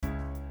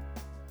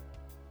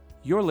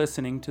You're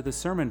listening to the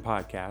Sermon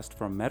Podcast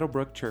from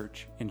Meadowbrook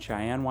Church in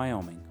Cheyenne,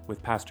 Wyoming,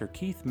 with Pastor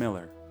Keith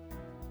Miller.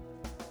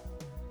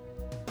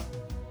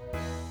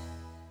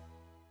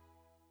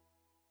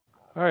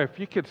 All right, if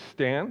you could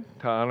stand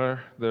to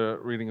honor the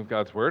reading of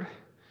God's Word.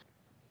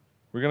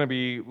 We're going to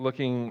be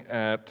looking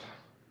at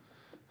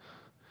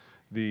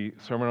the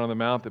Sermon on the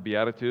Mount, the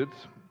Beatitudes,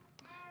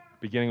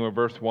 beginning with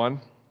verse 1,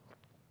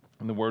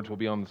 and the words will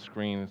be on the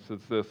screen. It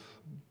says this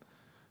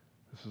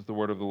is the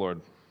word of the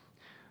Lord.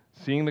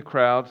 Seeing the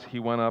crowds, he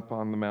went up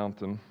on the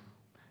mountain,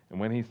 and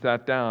when he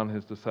sat down,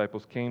 his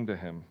disciples came to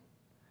him.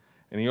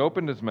 And he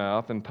opened his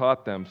mouth and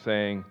taught them,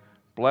 saying,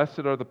 Blessed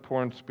are the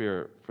poor in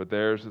spirit, for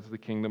theirs is the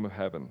kingdom of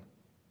heaven.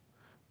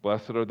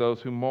 Blessed are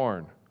those who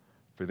mourn,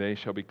 for they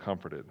shall be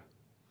comforted.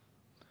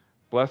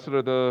 Blessed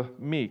are the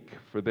meek,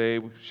 for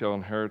they shall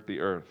inherit the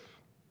earth.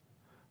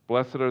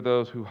 Blessed are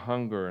those who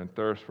hunger and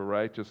thirst for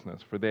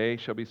righteousness, for they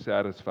shall be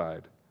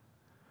satisfied.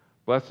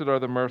 Blessed are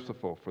the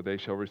merciful, for they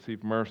shall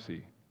receive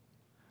mercy.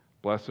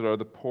 Blessed are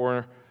the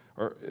poor,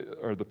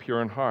 or the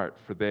pure in heart,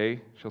 for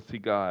they shall see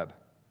God.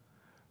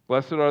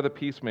 Blessed are the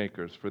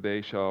peacemakers, for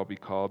they shall be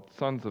called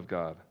sons of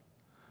God.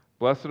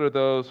 Blessed are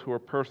those who are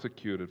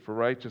persecuted for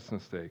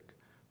righteousness' sake,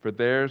 for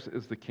theirs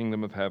is the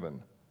kingdom of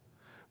heaven.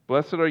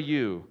 Blessed are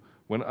you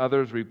when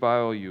others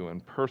revile you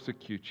and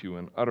persecute you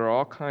and utter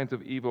all kinds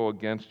of evil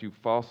against you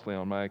falsely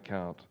on my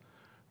account.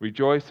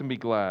 Rejoice and be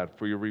glad,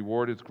 for your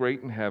reward is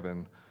great in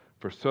heaven,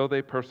 for so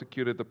they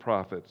persecuted the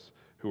prophets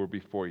who were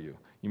before you.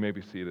 You may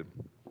be seated.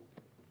 Well,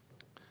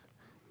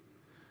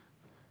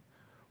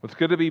 it's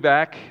good to be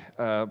back.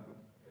 I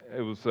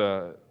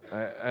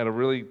had a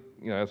really,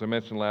 as I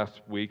mentioned last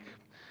week,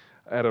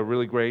 I had a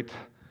really great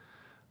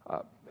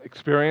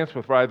experience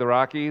with Ride the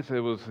Rockies.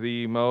 It was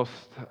the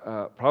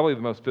probably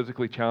the most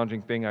physically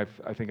challenging thing I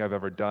think I've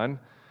ever done.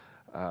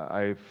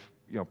 I've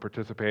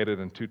participated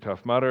in 2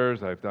 Tough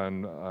Mudders. I've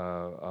done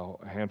a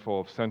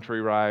handful of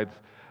century rides,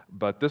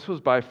 but this was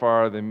by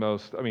far the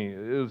most.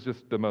 It was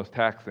just the most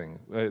taxing.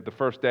 The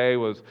first day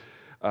was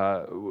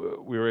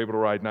we were able to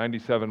ride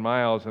 97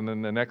 miles, and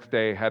then the next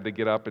day had to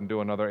get up and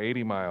do another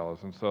 80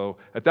 miles. And so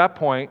at that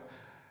point,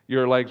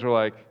 your legs were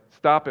like,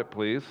 "Stop it,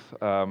 please."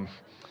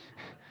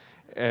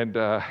 And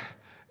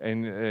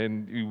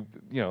you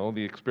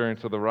the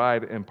experience of the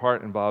ride in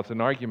part involves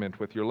an argument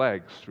with your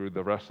legs through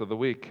the rest of the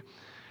week.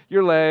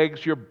 Your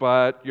legs, your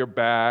butt, your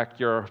back,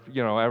 your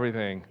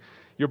everything.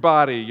 Your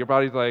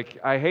body's like,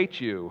 I hate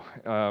you,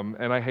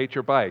 and I hate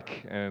your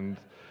bike. And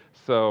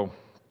so,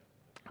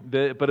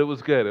 but it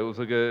was good. It was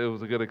a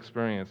good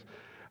experience.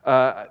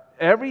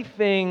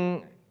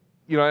 Everything,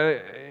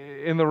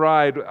 in the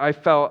ride, I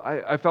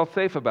felt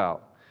safe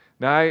about.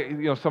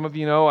 Now, some of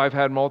you know I've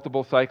had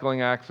multiple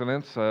cycling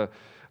accidents,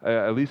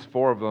 at least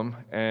 4 of them,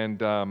 and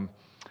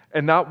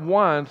not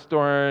once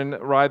during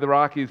Ride the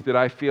Rockies did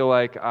I feel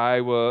like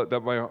let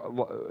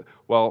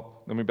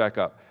me back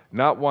up.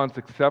 Not once,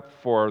 except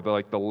for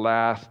the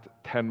last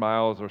 10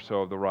 miles or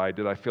so of the ride,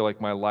 did I feel like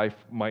my life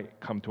might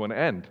come to an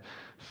end.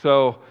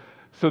 So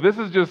this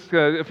is just,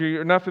 if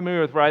you're not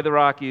familiar with Ride the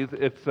Rockies,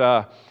 it's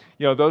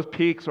those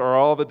peaks are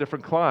all the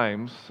different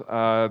climbs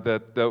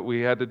that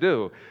we had to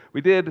do.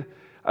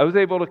 I was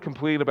able to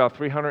complete about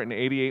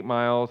 388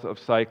 miles of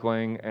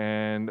cycling,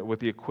 and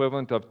with the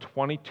equivalent of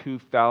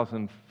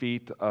 22,000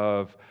 feet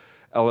of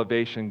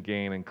elevation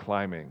gain and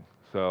climbing.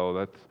 So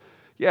that's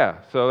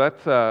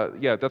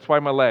why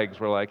my legs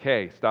were like,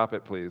 "Hey, stop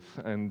it, please."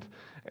 And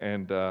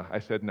I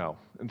said no.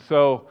 And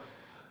so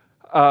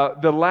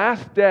the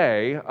last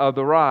day of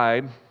the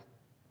ride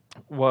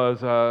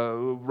was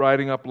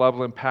riding up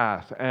Loveland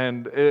Pass,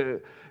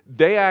 and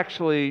they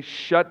actually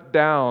shut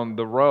down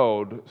the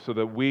road so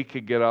that we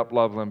could get up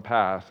Loveland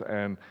Pass,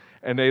 and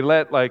they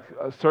let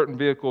certain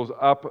vehicles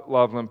up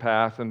Loveland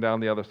Pass and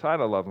down the other side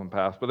of Loveland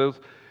Pass. But it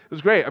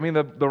was great.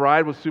 The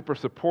ride was super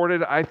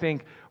supported. I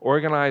think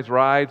organized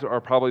rides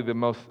are probably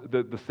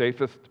the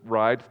safest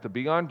rides to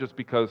be on, just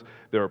because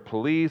there are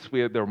police.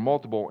 There were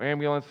multiple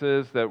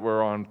ambulances that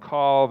were on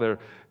call. There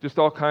just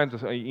all kinds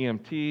of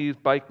EMTs,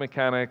 bike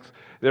mechanics.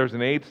 There's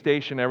an aid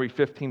station every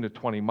 15 to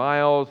 20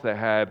 miles that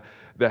had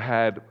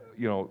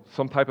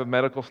some type of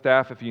medical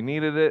staff if you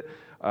needed it.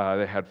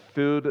 They had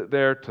food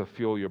there to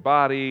fuel your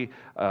body,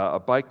 a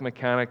bike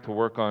mechanic to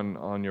work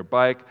on your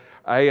bike.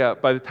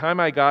 By the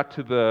time I got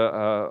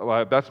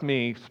to that's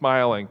me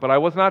smiling, but I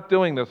was not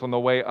doing this on the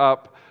way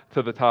up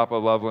to the top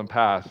of Loveland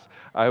Pass.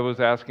 I was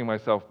asking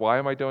myself, why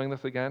am I doing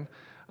this again?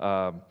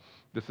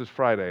 This is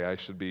Friday. I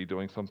should be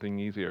doing something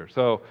easier.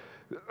 So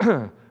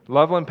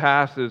Loveland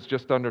Pass is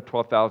just under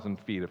 12,000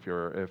 feet if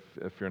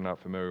you're not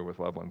familiar with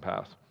Loveland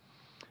Pass.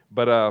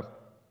 But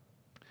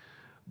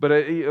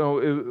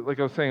like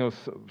I was saying, it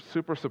was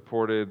super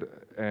supported,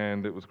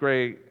 and it was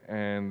great.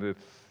 And there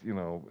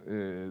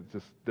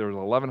was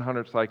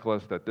 1,100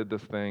 cyclists that did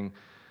this thing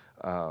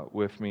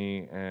with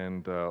me,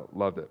 and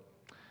loved it.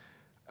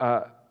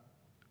 I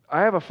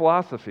have a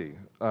philosophy.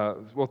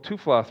 2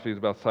 philosophies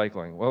about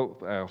cycling. Well,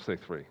 I'll say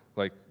 3.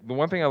 The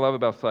one thing I love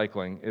about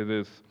cycling, it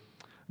is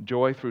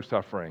joy through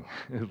suffering,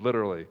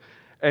 literally.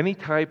 Any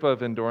type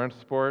of endurance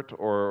sport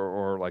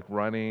or like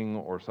running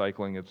or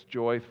cycling, it's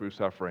joy through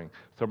suffering.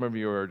 Some of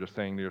you are just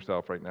saying to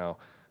yourself right now,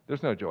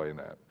 there's no joy in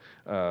that.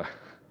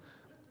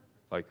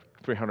 Like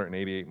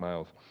 388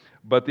 miles.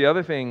 But the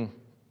other thing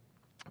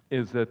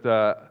is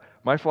that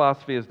my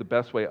philosophy is the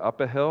best way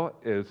up a hill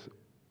is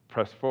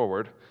press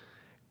forward,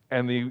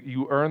 and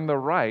you earn the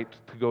right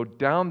to go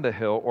down the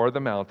hill or the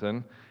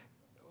mountain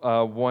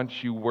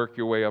once you work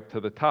your way up to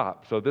the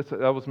top. So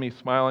that was me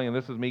smiling, and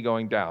this is me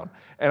going down.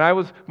 And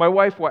my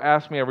wife will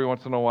ask me every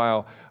once in a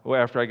while,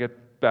 after I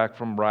get back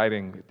from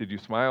riding, did you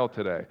smile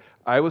today?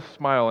 I was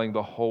smiling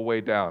the whole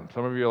way down.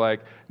 Some of you are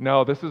like,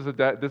 no, this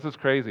is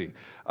crazy.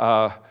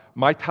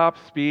 My top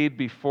speed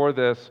before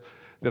this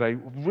that I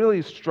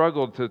really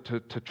struggled to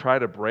try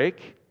to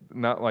break,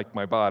 not like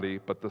my body,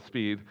 but the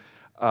speed,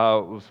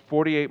 was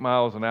 48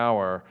 miles an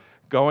hour.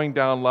 Going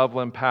down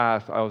Loveland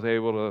Pass, I was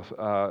able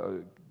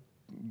to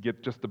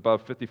get just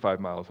above 55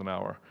 miles an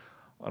hour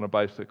on a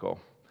bicycle.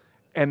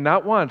 And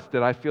not once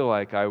did I feel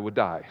like I would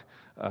die.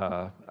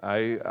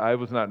 I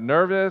was not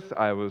nervous,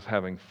 I was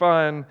having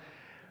fun,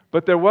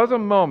 but there was a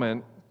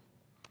moment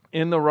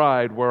in the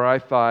ride where I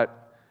thought,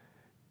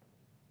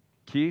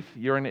 Keith,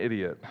 you're an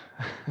idiot.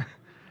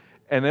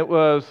 And it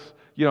was,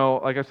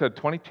 like I said,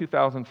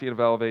 22,000 feet of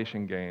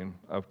elevation gain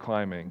of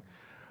climbing.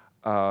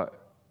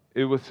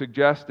 It was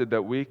suggested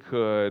that we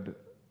could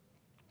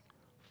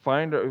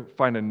find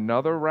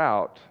another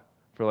route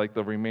for like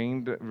the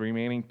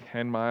remaining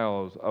 10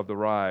 miles of the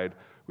ride.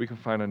 We could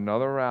find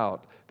another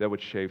route that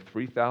would shave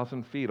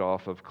 3,000 feet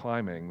off of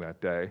climbing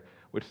that day,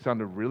 which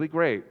sounded really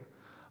great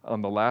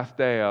on the last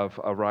day of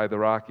Ride the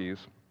Rockies.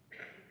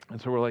 And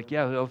so we're like,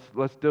 yeah,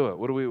 let's do it.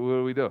 What do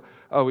we do?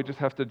 Oh, we just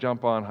have to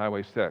jump on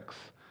Highway 6.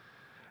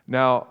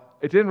 Now,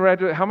 it didn't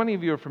register. How many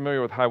of you are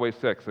familiar with Highway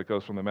 6 that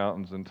goes from the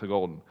mountains into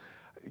Golden?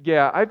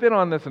 Yeah, I've been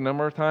on this a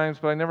number of times,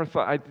 but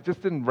I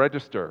just didn't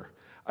register.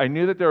 I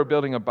knew that they were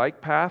building a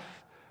bike path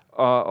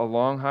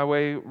along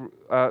Highway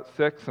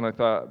 6, and I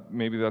thought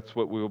maybe that's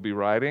what we will be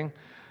riding.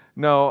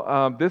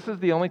 No, this is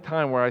the only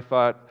time where I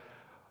thought,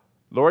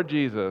 Lord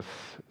Jesus,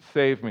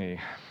 save me.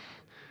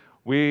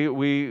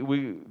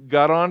 We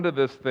got onto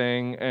this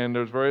thing, and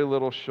there's very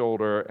little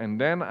shoulder, and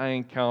then I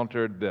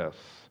encountered this.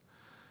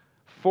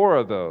 4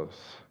 of those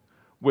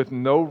with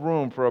no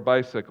room for a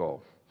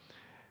bicycle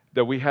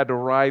that we had to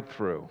ride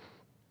through.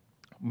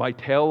 My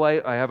tail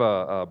light, I have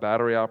a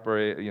battery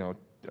operated, a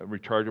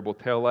rechargeable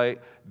tail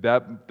light. The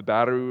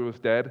battery was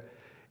dead.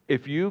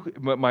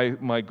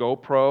 My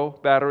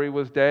GoPro battery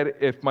was dead.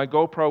 If my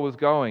GoPro was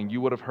going,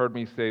 you would have heard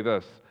me say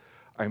this: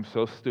 I'm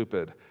so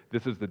stupid.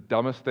 This is the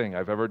dumbest thing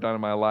I've ever done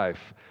in my life.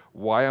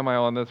 Why am I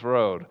on this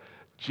road?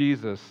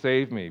 Jesus,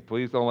 save me.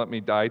 Please don't let me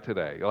die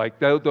today. Like,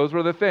 those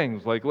were the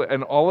things.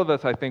 And all of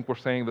us, I think, were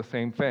saying the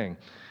same thing.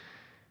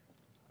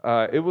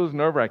 It was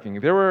nerve-wracking.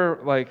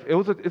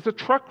 It's a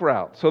truck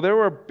route. So there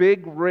were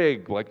big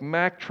rig, like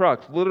Mack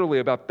trucks, literally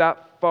about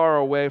that far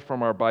away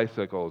from our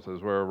bicycles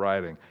as we were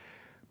riding.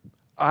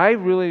 I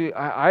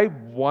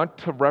want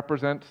to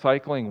represent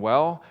cycling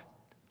well.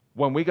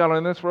 When we got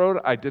on this road,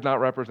 I did not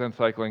represent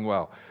cycling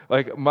well.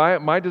 Like,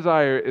 my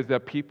desire is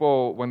that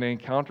people, when they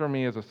encounter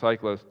me as a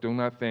cyclist, do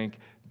not think,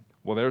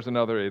 well, there's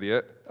another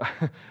idiot,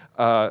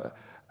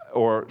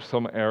 or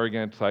some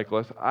arrogant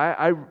cyclist.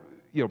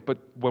 But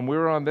when we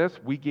were on this,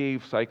 we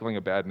gave cycling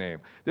a bad name.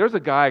 There's a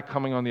guy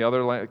coming down the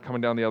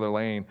other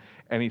lane,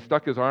 and he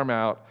stuck his arm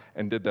out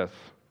and did this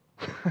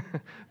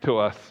to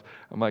us.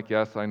 I'm like,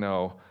 yes, I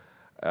know.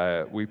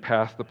 We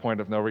passed the point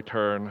of no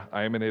return.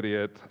 I am an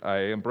idiot. I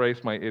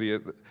embrace my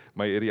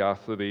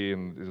idiocity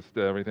and just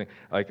everything.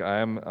 Like,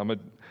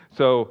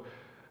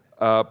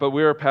 but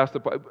we were past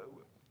the point.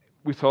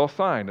 We saw a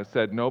sign that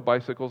said no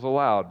bicycles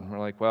allowed. And we're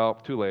like, well,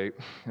 too late.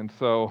 And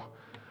so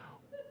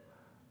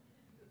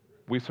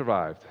we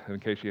survived.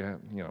 In case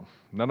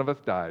none of us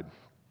died.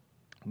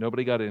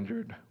 Nobody got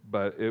injured,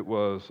 but it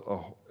was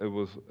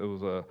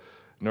a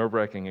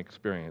nerve-wracking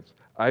experience.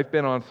 I've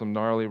been on some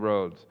gnarly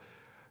roads.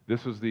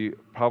 This was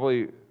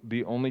probably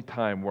the only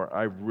time where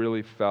I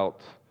really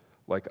felt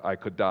like I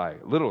could die.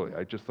 Literally,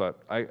 I just thought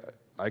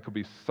I could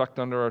be sucked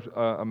under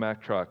a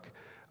Mack truck.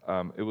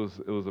 It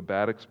was a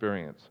bad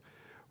experience.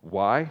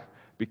 Why?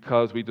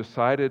 Because we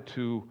decided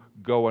to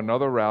go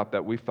another route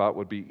that we thought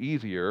would be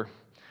easier,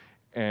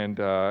 and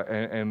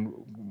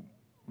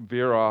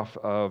veer off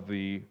of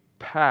the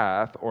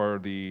path or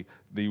the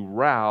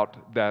route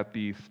that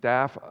the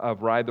staff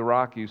of Ride the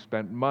Rockies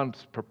spent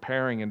months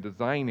preparing and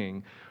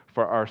designing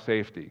for our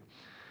safety.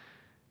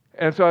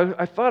 And so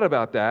I thought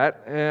about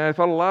that, and I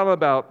thought a lot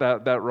about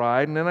that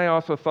ride, and then I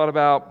also thought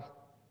about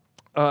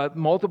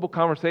multiple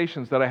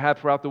conversations that I had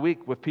throughout the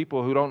week with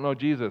people who don't know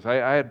Jesus. I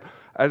had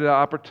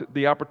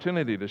the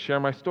opportunity to share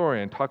my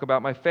story and talk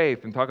about my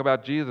faith and talk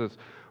about Jesus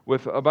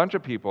with a bunch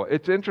of people.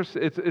 It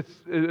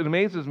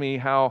amazes me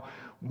how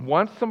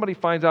once somebody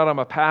finds out I'm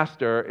a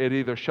pastor, it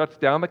either shuts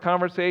down the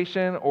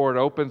conversation or it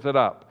opens it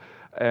up.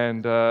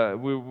 And at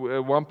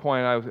one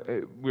point,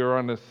 we were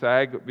on this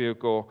SAG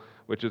vehicle,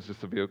 which is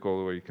just a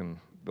vehicle where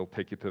they'll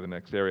take you to the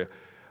next area.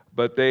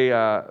 But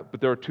there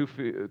were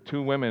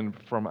two women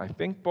from, I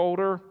think,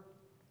 Boulder,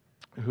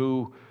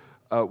 who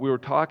we were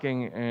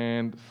talking,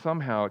 and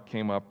somehow it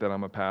came up that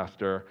I'm a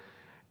pastor.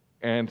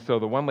 And so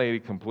the one lady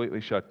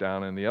completely shut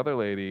down, and the other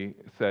lady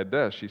said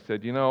this. She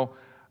said,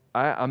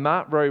 I'm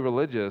not very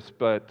religious,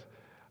 but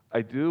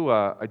I do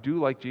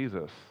like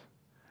Jesus.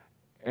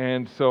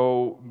 And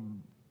so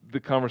the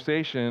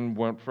conversation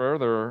went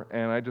further,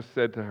 and I just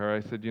said to her,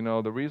 I said,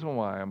 the reason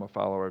why I'm a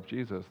follower of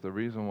Jesus, the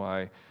reason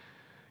why,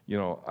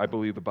 I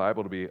believe the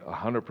Bible to be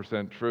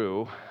 100%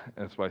 true,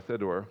 that's what I said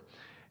to her,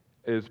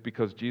 is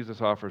because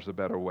Jesus offers a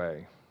better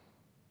way.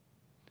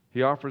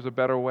 He offers a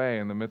better way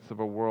in the midst of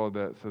a world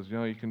that says,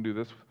 you can do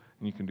this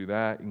and you can do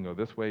that, you can go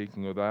this way, you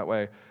can go that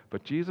way.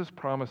 But Jesus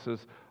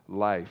promises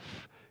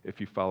life if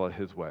you follow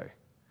his way.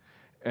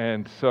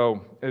 And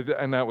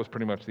that was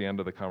pretty much the end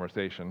of the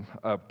conversation.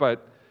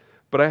 But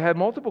I had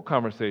multiple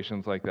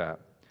conversations like that.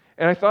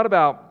 And I thought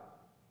about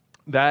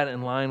that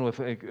in line with,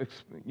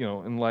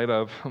 in light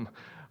of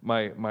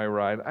my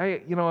ride.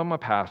 I'm a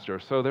pastor,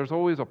 so there's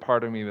always a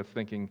part of me that's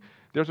thinking,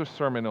 there's a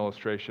sermon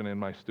illustration in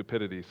my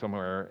stupidity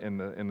somewhere in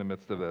the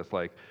midst of this.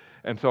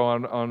 And so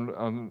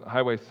on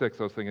Highway 6,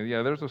 I was thinking,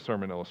 there's a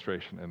sermon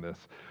illustration in this.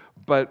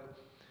 But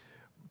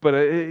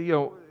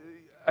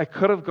I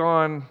could have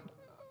gone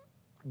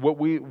what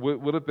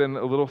would have been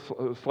a little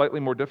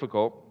slightly more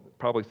difficult,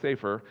 probably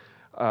safer,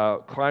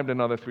 climbed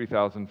another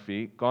 3,000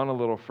 feet, gone a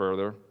little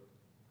further,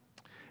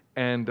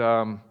 and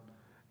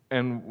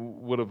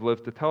would have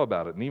lived to tell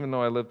about it. And even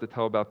though I lived to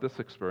tell about this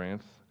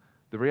experience,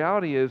 the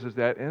reality is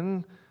that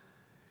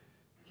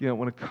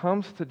when it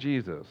comes to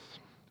Jesus,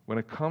 when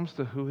it comes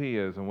to who he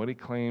is and what he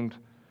claimed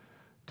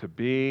to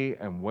be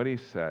and what he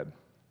said,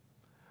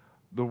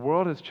 the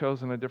world has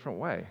chosen a different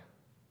way,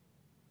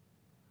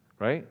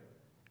 right?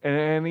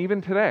 And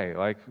even today,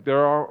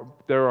 there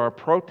are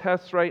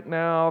protests right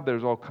now.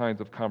 There's all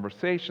kinds of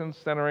conversations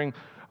centering,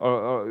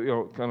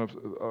 on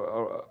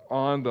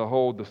the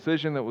whole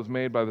decision that was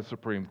made by the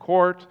Supreme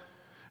Court.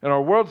 And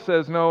our world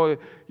says, no,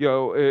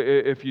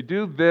 if you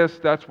do this,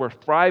 that's where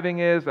thriving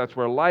is, that's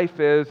where life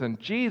is. And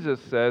Jesus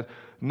says,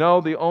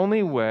 no, the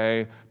only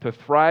way to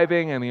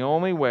thriving and the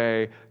only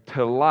way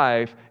to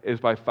life is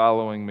by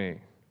following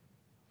me.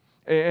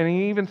 And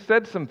he even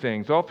said some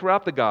things all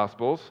throughout the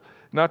Gospels,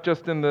 not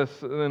just in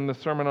the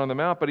Sermon on the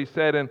Mount, but he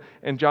said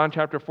in John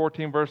chapter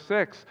 14, verse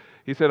 6,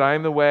 he said, I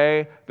am the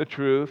way, the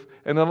truth,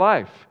 and the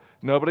life.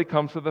 Nobody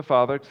comes to the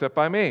Father except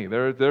by me.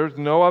 There's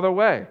no other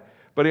way.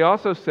 But he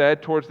also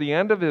said, towards the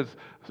end of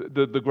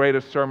the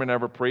greatest sermon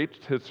ever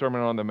preached, his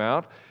Sermon on the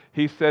Mount,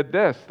 he said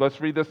this.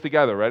 Let's read this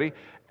together. Ready?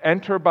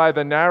 Enter by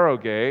the narrow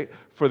gate,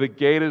 for the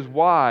gate is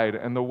wide,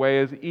 and the way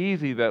is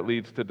easy that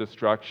leads to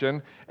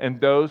destruction, and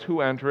those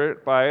who enter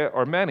it by it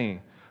are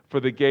many. For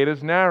the gate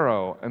is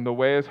narrow, and the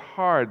way is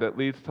hard that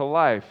leads to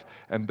life,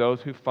 and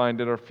those who find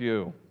it are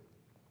few.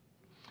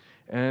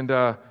 And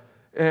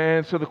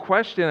so the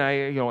question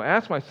I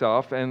ask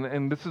myself,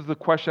 and this is the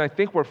question I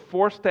think we're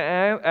forced to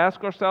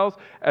ask ourselves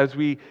as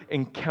we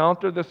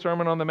encounter the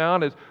Sermon on the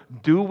Mount is,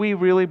 do we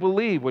really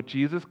believe what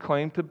Jesus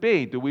claimed to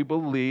be? Do we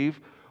believe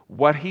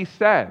what he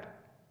said?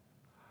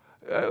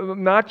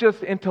 Not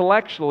just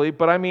intellectually,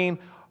 but I mean,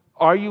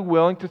 are you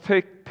willing to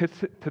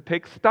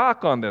take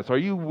stock on this? Are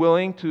you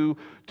willing to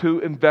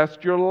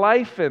invest your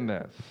life in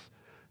this?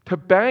 To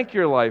bank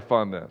your life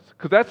on this?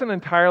 Because that's an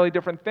entirely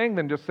different thing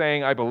than just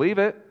saying, I believe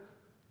it.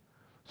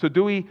 So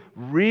do we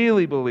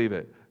really believe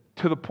it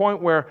to the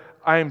point where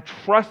I am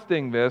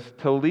trusting this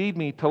to lead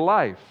me to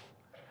life?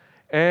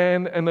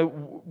 And the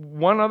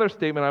one other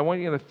statement I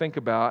want you to think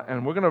about,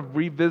 and we're going to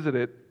revisit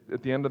it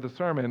at the end of the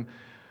sermon,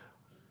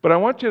 but I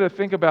want you to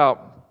think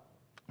about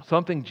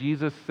something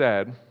Jesus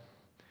said,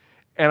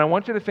 and I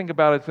want you to think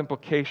about its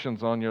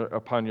implications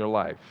upon your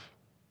life.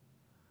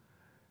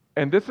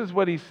 And this is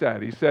what he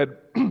said. He said,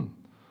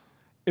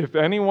 if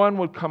anyone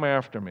would come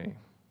after me,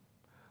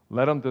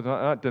 let him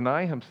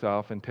deny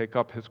himself and take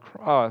up his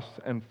cross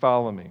and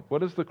follow me.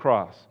 What is the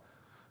cross?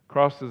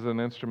 Cross is an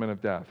instrument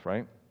of death,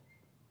 right?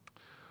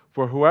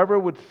 For whoever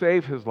would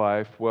save his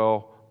life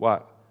will,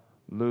 what?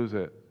 Lose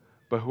it.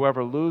 But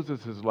whoever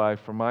loses his life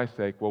for my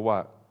sake will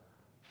what?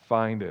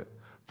 Find it.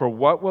 For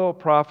what will it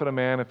profit a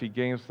man if he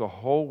gains the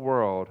whole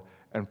world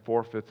and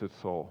forfeits his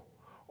soul?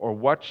 Or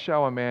what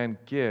shall a man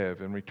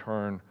give in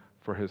return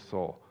for his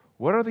soul?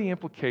 What are the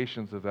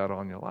implications of that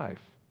on your life?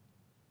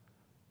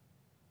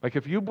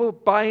 If you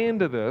buy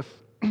into this,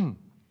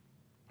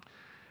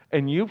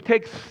 and you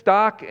take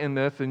stock in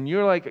this, and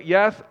you're like,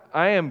 yes,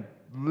 I am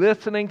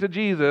listening to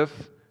Jesus,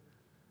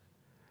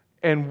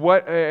 and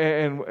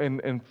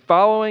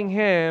following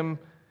him,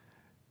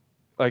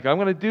 I'm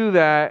going to do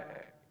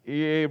that,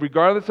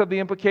 regardless of the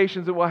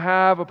implications it will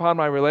have upon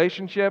my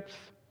relationships,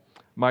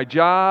 my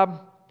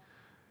job,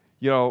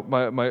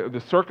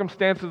 the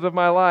circumstances of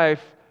my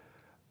life,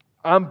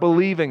 I'm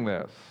believing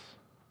this.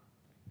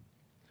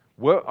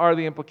 What are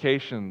the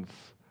implications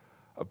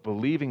of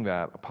believing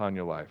that upon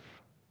your life?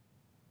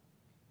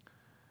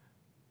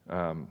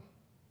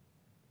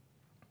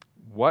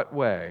 What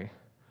way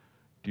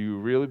do you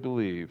really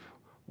believe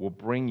will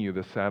bring you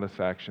the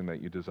satisfaction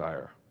that you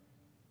desire.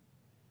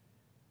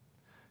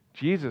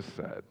 Jesus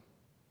said,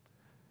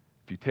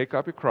 if you take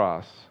up your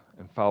cross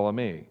and follow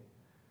me,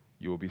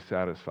 you will be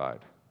satisfied.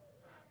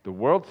 The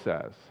world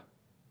says,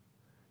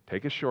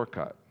 take a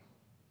shortcut.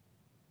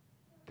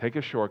 Take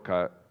a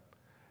shortcut,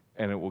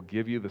 and it will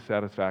give you the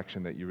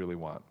satisfaction that you really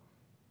want.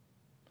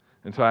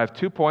 And so I have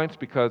 2 points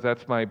because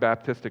that's my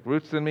Baptistic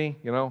roots in me.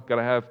 Got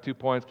to have 2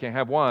 points, can't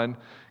have one.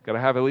 Got to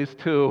have at least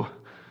 2,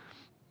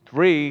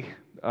 3,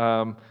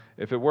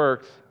 if it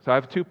works. So I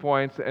have 2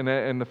 points,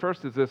 and the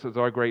first is this: is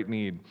our great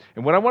need.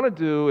 And what I want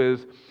to do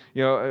is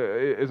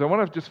I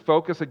want to just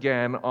focus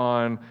again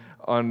on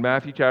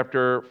Matthew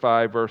chapter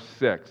 5, verse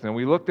 6. And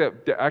we looked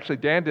at, actually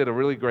Dan did a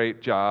really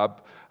great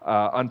job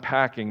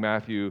unpacking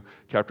Matthew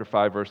chapter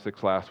 5, verse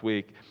 6 last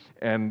week.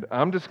 And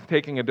I'm just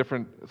taking a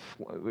different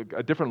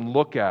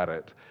look at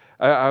it.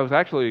 I was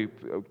actually,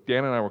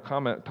 Dan and I were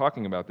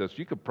talking about this.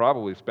 You could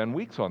probably spend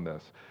weeks on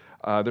this.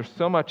 There's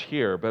so much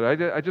here, but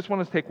I just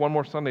want to take one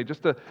more Sunday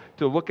just to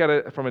look at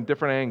it from a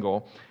different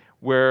angle,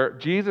 where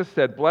Jesus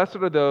said, "Blessed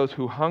are those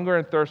who hunger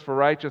and thirst for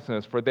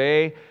righteousness, for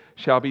they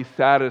shall be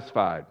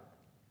satisfied."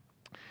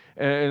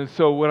 And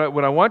so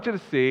what I want you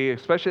to see,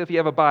 especially if you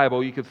have a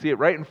Bible, you can see it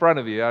right in front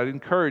of you. I'd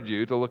encourage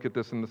you to look at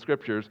this in the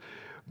Scriptures.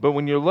 But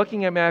when you're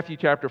looking at Matthew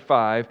chapter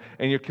 5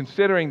 and you're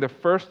considering the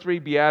first 3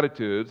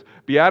 Beatitudes,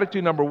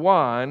 Beatitude number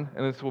 1,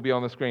 and this will be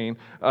on the screen,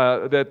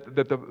 that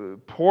the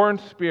poor in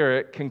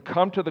spirit can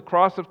come to the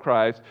cross of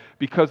Christ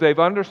because they've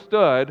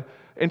understood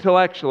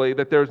intellectually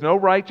that there's no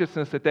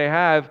righteousness that they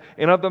have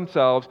in of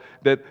themselves,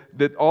 that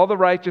all the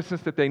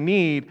righteousness that they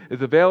need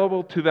is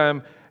available to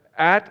them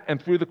at and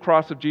through the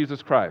cross of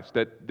Jesus Christ,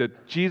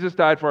 that Jesus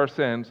died for our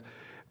sins.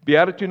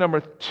 Beatitude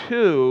number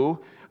 2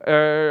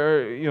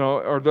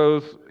 are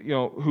those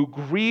who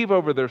grieve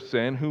over their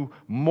sin, who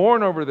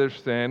mourn over their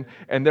sin,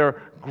 and they're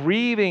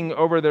grieving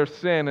over their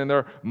sin and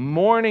they're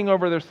mourning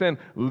over their sin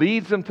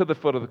leads them to the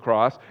foot of the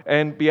cross.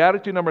 And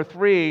Beatitude number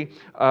 3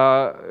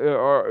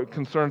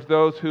 concerns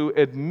those who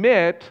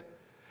admit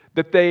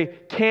that they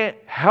can't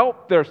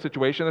help their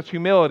situation. That's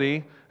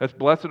humility. That's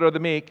blessed are the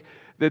meek.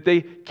 That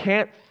they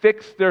can't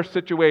fix their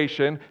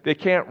situation, they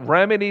can't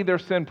remedy their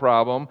sin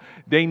problem,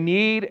 they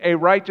need a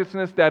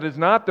righteousness that is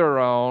not their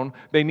own,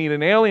 they need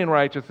an alien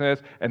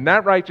righteousness, and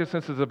that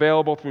righteousness is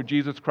available through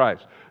Jesus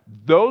Christ.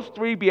 Those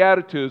 3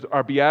 Beatitudes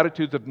are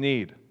Beatitudes of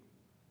need.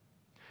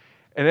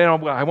 And then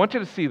I want you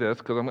to see this,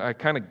 because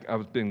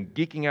I've been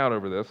geeking out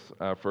over this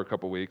for a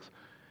couple weeks.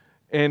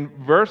 In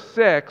verse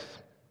 6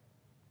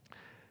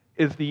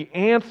 is the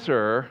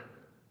answer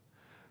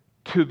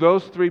to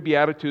those 3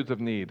 Beatitudes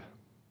of need.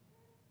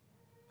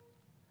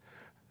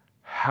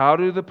 How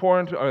do the poor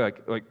in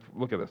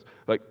look at this.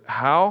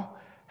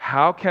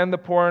 How can the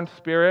poor in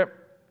spirit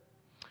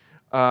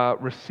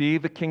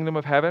receive the kingdom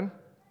of heaven?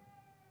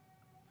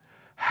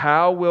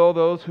 How will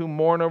those who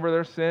mourn over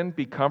their sin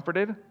be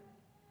comforted?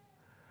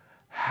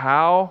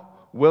 How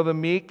will the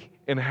meek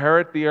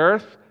inherit the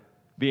earth?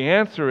 The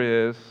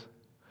answer is,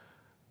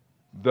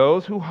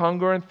 those who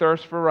hunger and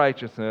thirst for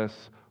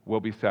righteousness will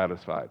be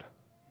satisfied.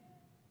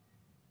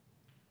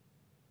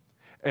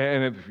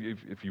 And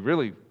if you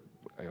really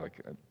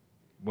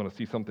want to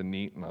see something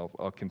neat, and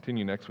I'll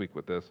continue next week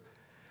with this,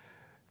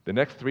 the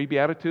next 3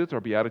 Beatitudes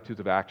are Beatitudes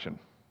of action.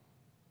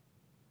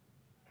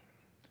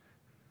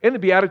 In the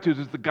Beatitudes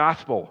is the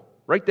gospel,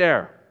 right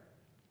there.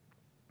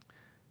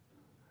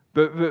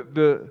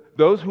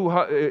 Those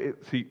who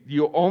see,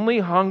 you only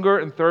hunger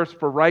and thirst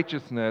for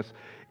righteousness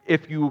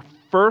if you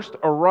first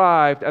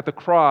arrived at the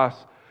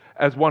cross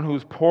as one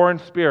who's poor in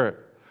spirit,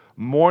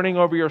 mourning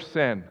over your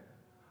sin,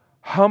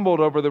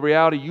 humbled over the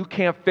reality you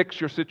can't fix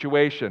your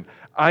situation.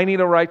 I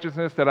need a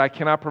righteousness that I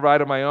cannot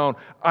provide on my own.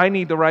 I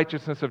need the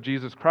righteousness of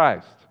Jesus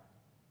Christ.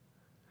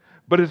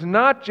 But it's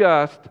not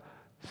just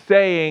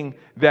saying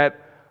that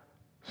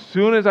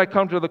soon as I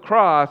come to the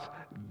cross,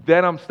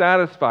 then I'm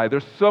satisfied.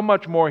 There's so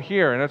much more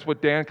here, and that's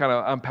what Dan kind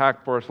of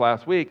unpacked for us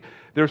last week.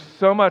 There's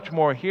so much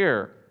more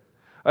here.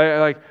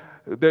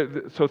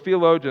 So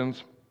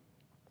theologians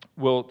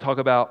will talk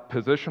about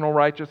positional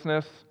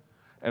righteousness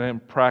and then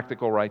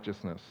practical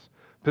righteousness.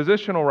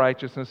 Positional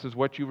righteousness is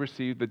what you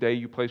receive the day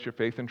you place your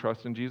faith and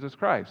trust in Jesus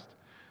Christ.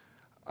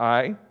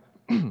 I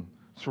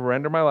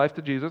surrender my life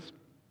to Jesus.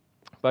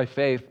 By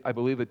faith, I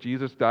believe that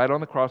Jesus died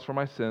on the cross for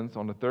my sins,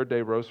 on the 3rd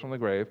day rose from the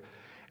grave,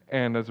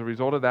 and as a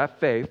result of that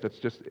faith,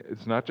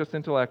 it's not just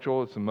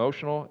intellectual, it's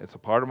emotional, it's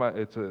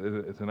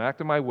an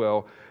act of my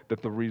will,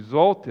 that the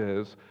result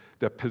is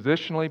that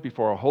positionally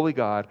before a holy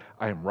God,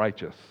 I am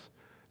righteous.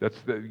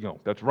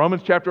 That's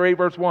Romans chapter 8,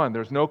 verse 1.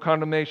 There's no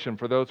condemnation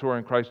for those who are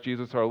in Christ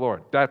Jesus our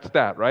Lord. That's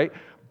that, right?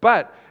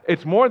 But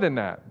it's more than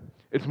that.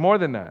 It's more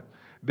than that.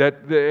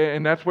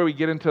 And that's where we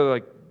get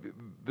into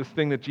this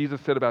thing that Jesus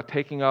said about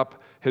taking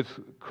up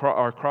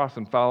our cross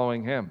and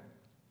following Him,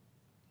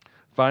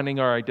 finding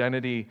our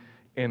identity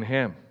in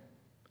Him.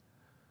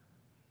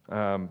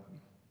 That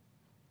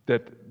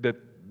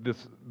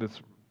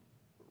this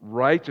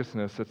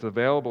righteousness that's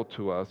available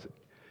to us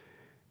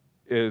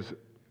is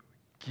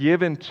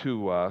given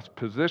to us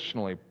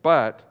positionally,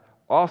 but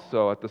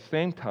also, at the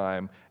same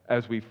time,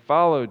 as we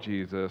follow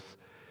Jesus,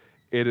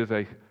 it is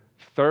a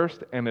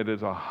thirst and it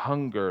is a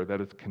hunger that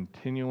is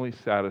continually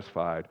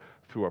satisfied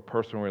through a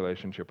personal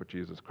relationship with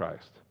Jesus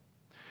Christ.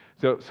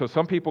 So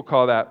some people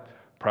call that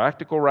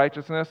practical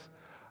righteousness.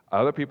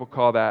 Other people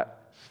call that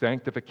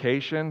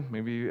sanctification.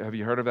 Maybe have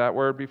you heard of that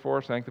word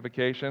before?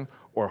 Sanctification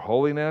or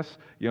holiness.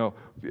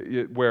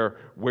 Where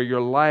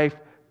your life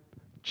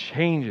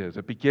changes.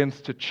 It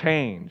begins to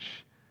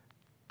change.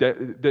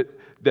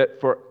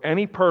 That for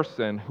any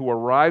person who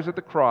arrives at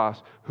the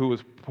cross, who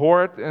is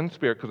poor in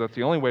spirit, because that's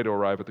the only way to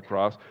arrive at the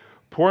cross,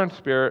 poor in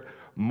spirit,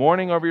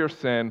 mourning over your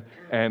sin,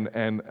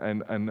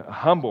 and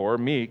humble or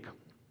meek,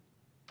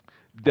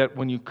 that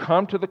when you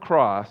come to the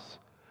cross,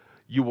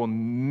 you will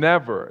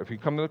never, if you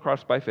come to the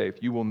cross by faith,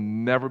 you will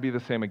never be the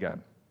same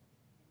again.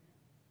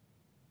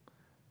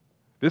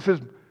 This is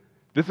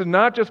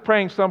not just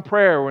praying some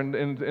prayer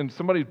in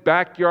somebody's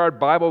backyard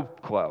Bible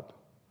club.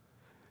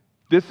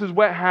 This is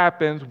what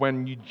happens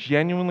when you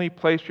genuinely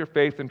place your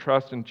faith and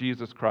trust in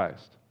Jesus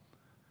Christ.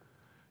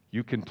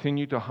 You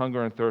continue to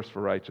hunger and thirst for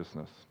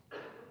righteousness,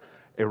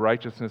 a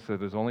righteousness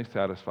that is only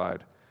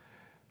satisfied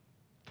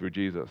through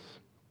Jesus.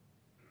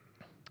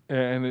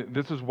 And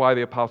this is why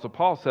the Apostle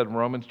Paul said in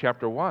Romans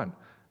chapter 1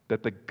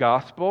 that the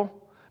gospel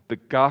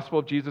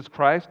of Jesus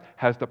Christ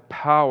has the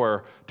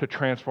power to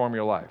transform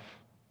your life.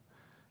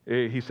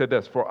 He said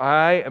this, "For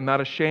I am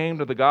not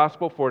ashamed of the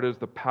gospel, for it is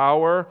the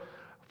power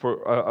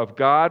of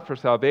God for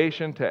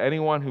salvation to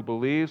anyone who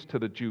believes, to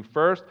the Jew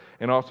first,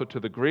 and also to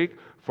the Greek.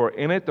 For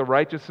in it the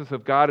righteousness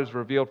of God is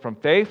revealed from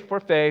faith for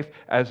faith,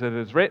 as it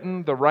is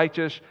written, the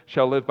righteous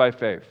shall live by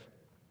faith."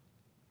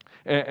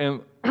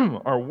 And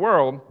our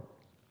world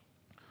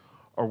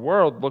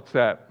looks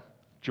at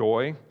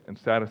joy and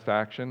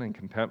satisfaction and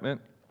contentment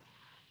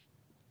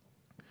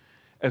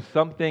as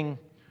something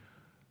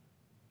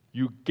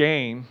you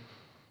gain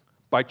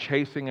by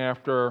chasing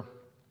after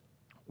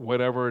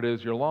whatever it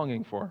is you're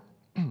longing for.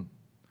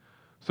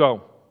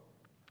 So,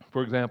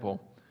 for example,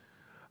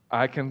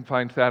 I can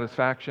find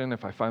satisfaction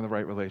if I find the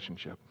right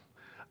relationship.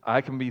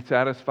 I can be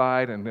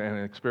satisfied and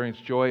experience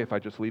joy if I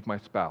just leave my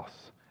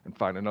spouse and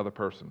find another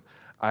person.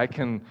 I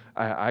can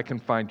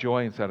find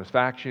joy and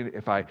satisfaction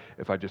if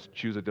I just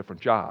choose a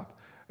different job.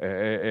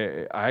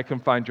 I can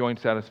find joy and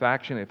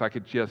satisfaction if I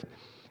could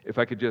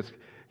just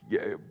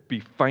be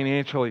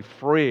financially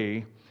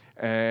free,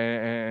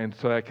 and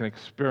so I can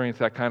experience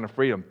that kind of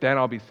freedom. Then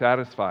I'll be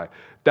satisfied.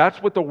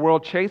 That's what the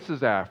world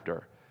chases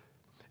after.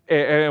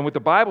 And what the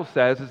Bible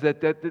says is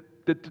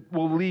that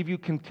will leave you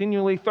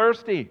continually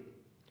thirsty.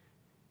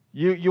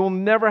 You'll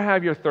never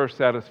have your thirst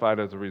satisfied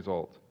as a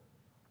result.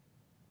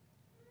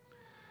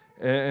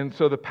 And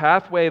so the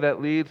pathway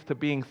that leads to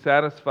being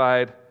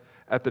satisfied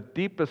at the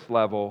deepest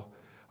level,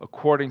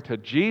 according to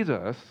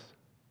Jesus,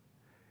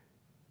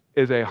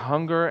 is a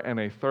hunger and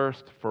a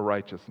thirst for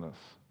righteousness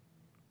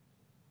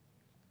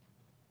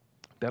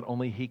that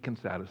only He can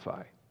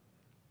satisfy.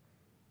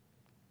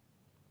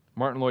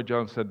 Martin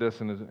Lloyd-Jones said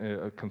this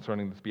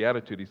concerning this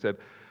beatitude. He said,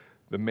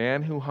 "The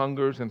man who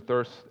hungers and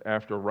thirsts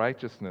after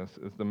righteousness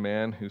is the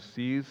man who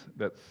sees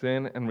that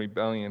sin and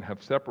rebellion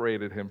have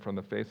separated him from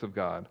the face of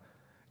God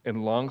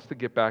and longs to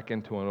get back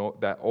into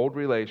that old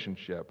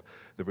relationship,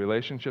 the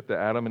relationship that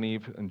Adam and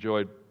Eve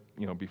enjoyed,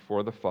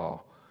 before the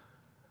fall,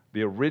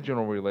 the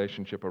original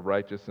relationship of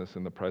righteousness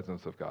in the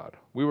presence of God."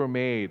 We were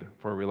made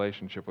for a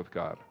relationship with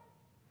God.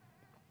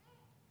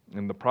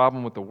 And the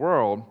problem with the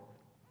world,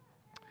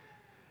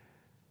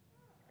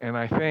 and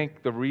I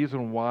think the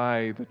reason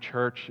why the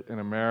church in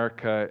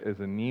America is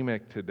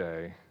anemic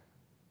today,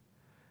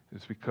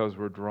 is because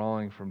we're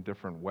drawing from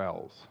different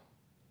wells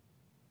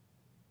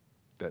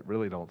that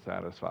really don't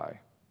satisfy.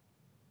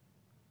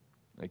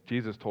 Like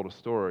Jesus told a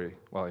story.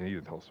 Well, he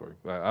didn't tell a story.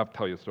 I'll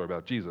tell you a story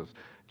about Jesus.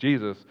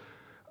 Jesus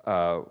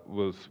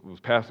was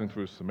passing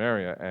through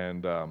Samaria,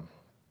 and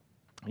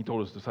he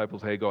told his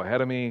disciples, "Hey, go ahead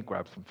of me,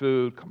 grab some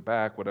food, come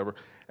back, whatever.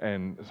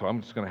 And so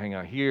I'm just going to hang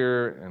out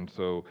here." And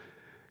so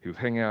he was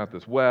hanging out at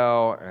this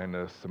well, and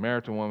a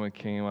Samaritan woman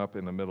came up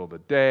in the middle of the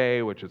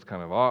day, which is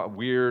kind of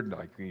weird.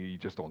 Like, you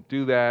just don't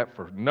do that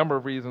for a number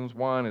of reasons.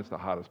 One, it's the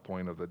hottest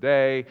point of the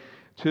day.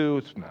 Two,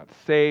 it's not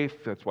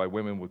safe. That's why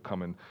women would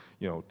come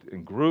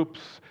in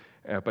groups.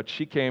 But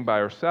she came by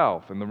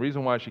herself, and the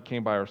reason why she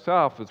came by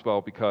herself is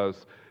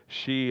because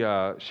she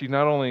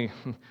not only,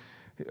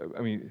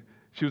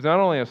 she was not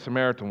only a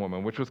Samaritan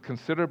woman, which was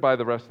considered by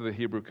the rest of the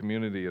Hebrew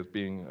community as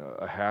being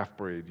a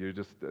half-breed.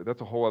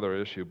 That's a whole other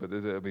issue, but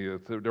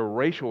there were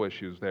racial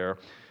issues there.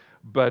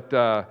 But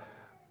the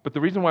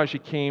reason why she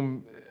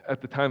came at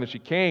the time that she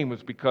came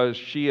was because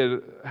she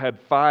had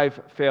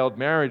 5 failed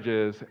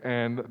marriages,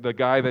 and the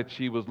guy that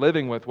she was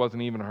living with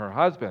wasn't even her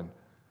husband.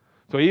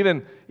 So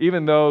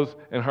even those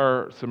in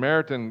her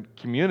Samaritan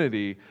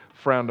community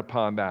frowned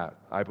upon that,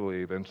 I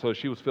believe. And so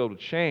she was filled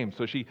with shame.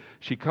 So she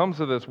comes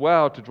to this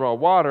well to draw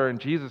water, and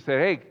Jesus said,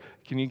 "Hey,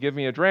 can you give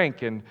me a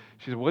drink?" And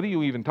she said, "What are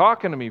you even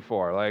talking to me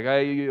for? Like,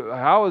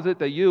 how is it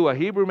that you, a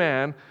Hebrew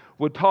man,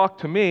 would talk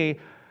to me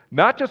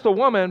Not just a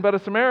woman, but a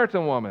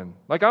Samaritan woman.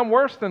 Like, I'm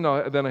worse than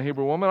a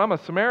Hebrew woman. I'm a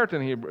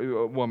Samaritan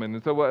Hebrew woman.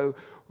 And so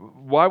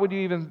why would you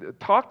even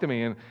talk to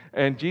me?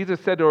 And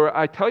Jesus said to her,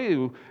 I tell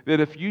you that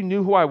if you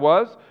knew who I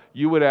was,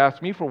 you would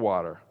ask me for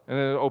water. And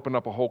then it opened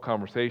up a whole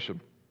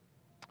conversation.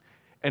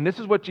 And this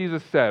is what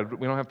Jesus said.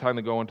 We don't have time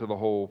to go into the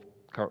whole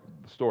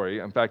story.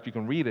 In fact, you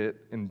can read it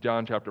in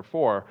John chapter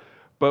 4.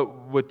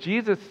 But what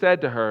Jesus said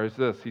to her is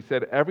this. He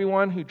said,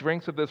 everyone who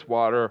drinks of this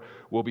water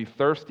will be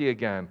thirsty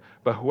again.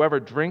 But whoever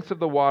drinks of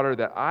the water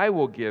that I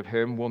will give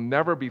him will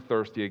never be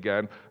thirsty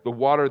again. The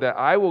water that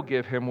I will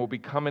give him will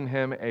become in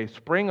him a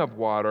spring of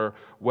water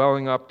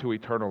welling up to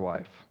eternal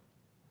life.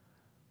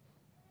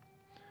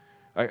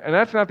 And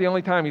that's not the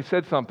only time he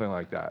said something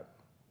like that.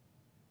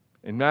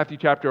 In Matthew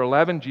chapter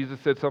 11, Jesus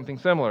said something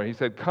similar. He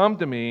said, come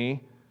to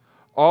me,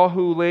 all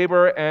who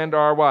labor and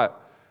are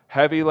what?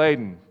 Heavy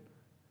laden.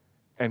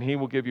 And he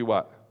will give you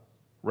what?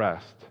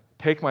 Rest.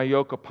 Take my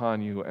yoke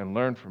upon you and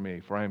learn from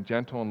me, for I am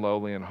gentle and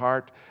lowly in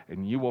heart,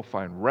 and you will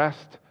find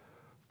rest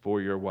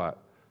for your what?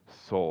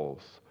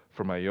 Souls.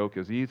 For my yoke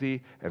is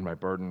easy and my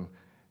burden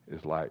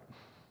is light.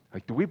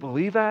 Like, do we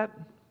believe that?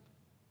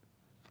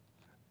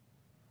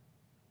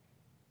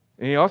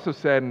 And he also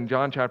said in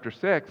John chapter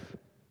 6,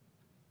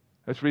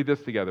 let's read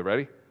this together.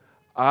 Ready?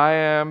 I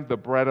am the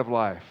bread of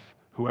life.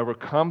 Whoever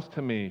comes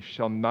to me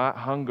shall not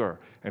hunger,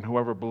 and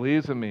whoever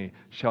believes in me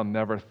shall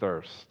never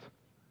thirst.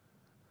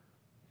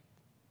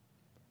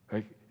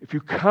 Like, if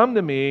you come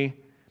to me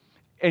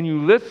and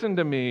you listen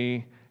to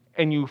me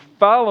and you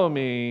follow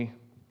me,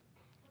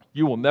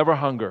 you will never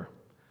hunger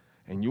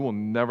and you will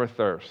never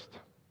thirst.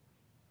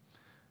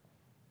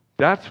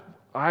 That's,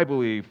 I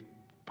believe,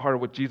 part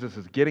of what Jesus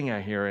is getting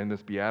at here in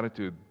this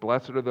beatitude.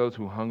 Blessed are those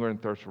who hunger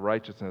and thirst for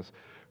righteousness,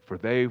 for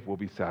they will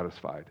be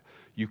satisfied.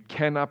 You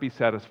cannot be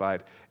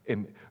satisfied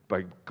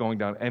by going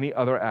down any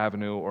other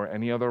avenue or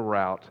any other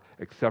route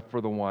except for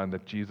the one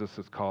that Jesus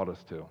has called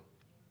us to.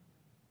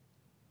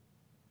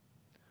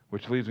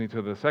 Which leads me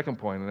to the second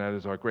point, and that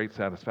is our great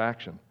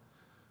satisfaction.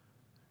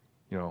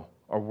 You know,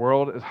 our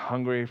world is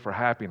hungry for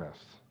happiness.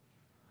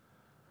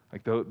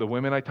 Like the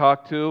women I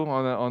talked to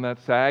on that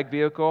SAG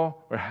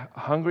vehicle were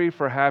hungry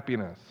for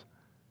happiness,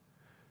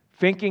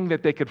 thinking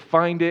that they could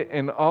find it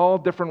in all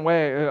different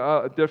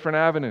different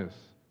avenues.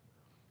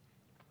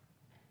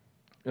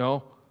 You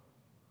know,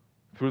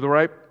 through the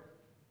right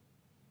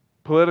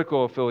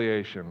political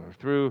affiliation, or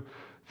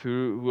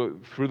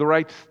through the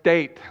right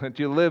state that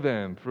you live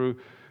in,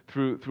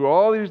 through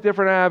all these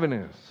different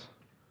avenues.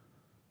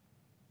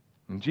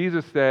 And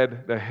Jesus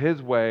said that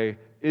His way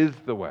is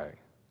the way.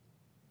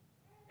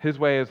 His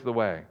way is the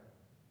way.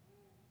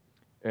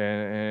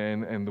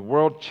 And the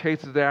world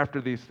chases after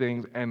these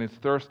things and is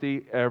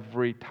thirsty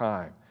every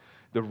time.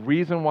 The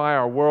reason why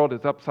our world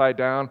is upside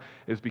down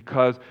is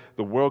because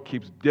the world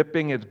keeps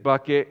dipping its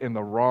bucket in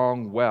the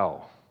wrong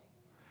well.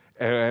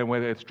 And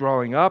when it's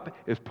drawing up,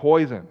 it's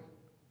poison.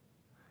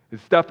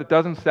 It's stuff that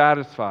doesn't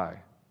satisfy.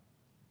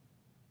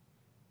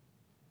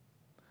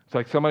 It's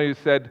like somebody who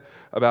said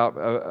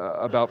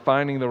about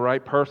finding the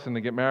right person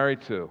to get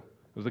married to.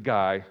 It was a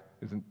guy.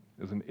 It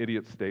was an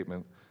idiot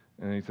statement.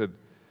 And he said,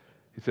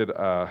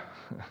 it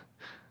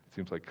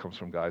seems like it comes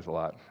from guys a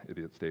lot,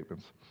 idiot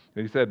statements.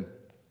 And he said,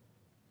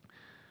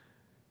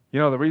 you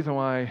know, the reason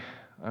why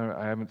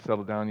I haven't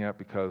settled down yet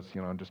because,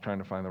 you know, I'm just trying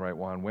to find the right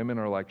one. Women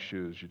are like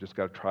shoes. You just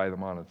got to try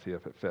them on and see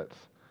if it fits.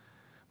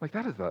 Like,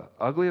 that is the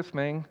ugliest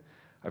thing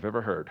I've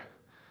ever heard.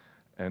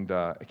 And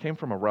it came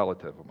from a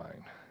relative of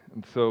mine.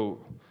 And so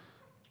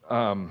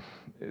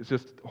it's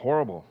just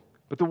horrible.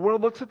 But the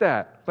world looks at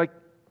that. Like,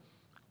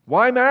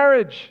 why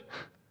marriage?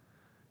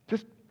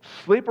 Just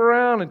sleep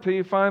around until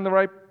you find the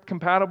right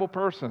compatible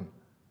person.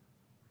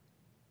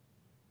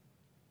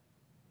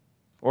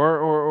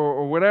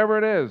 Or whatever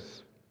it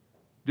is.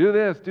 Do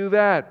this, do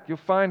that. You'll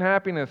find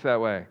happiness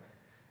that way.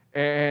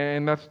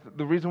 And that's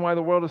the reason why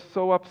the world is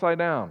so upside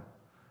down.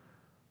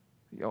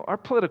 You know, our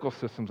political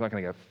system's not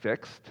going to get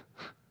fixed.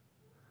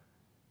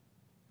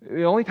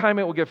 The only time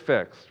it will get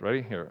fixed,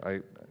 ready?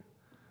 Here,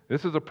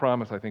 this is a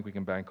promise I think we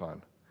can bank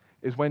on,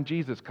 is when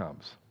Jesus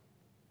comes.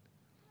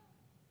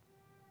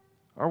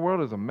 Our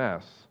world is a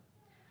mess.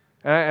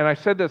 And I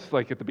said this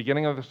like at the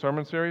beginning of the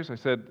sermon series. I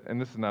said, and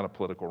this is not a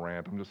political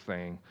rant, I'm just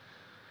saying,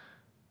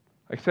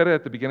 I said it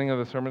at the beginning of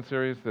the sermon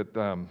series that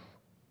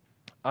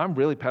I'm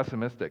really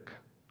pessimistic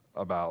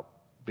about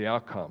the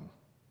outcome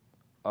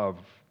of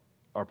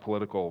our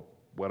political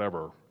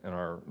whatever in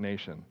our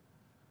nation.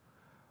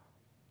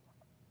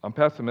 I'm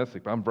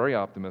pessimistic, but I'm very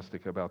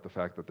optimistic about the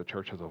fact that the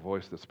church has a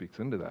voice that speaks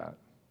into that.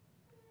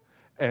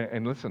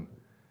 And listen,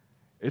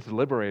 it's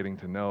liberating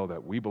to know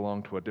that we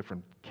belong to a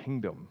different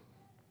kingdom.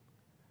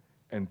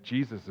 And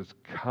Jesus is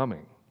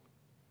coming.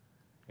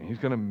 And He's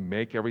going to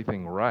make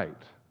everything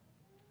right.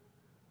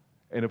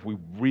 And if we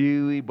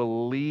really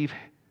believe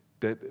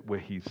that what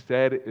He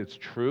said is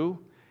true,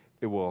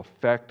 it will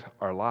affect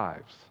our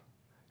lives.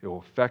 It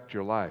will affect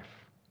your life.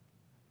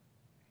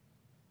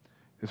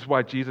 This is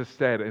why Jesus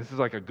said, and this is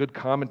like a good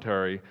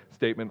commentary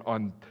statement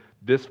on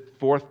this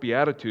fourth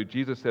beatitude,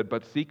 Jesus said,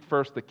 "But seek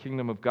first the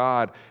kingdom of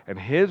God and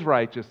His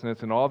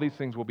righteousness, and all these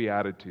things will be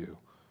added to you."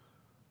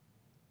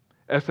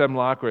 S.M.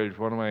 Lockridge,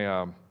 one of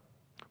my,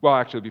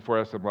 before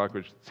S.M.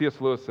 Lockridge,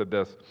 C.S. Lewis said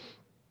this.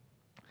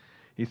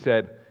 He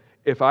said,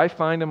 "If I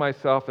find in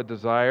myself a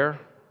desire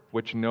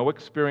which no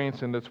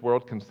experience in this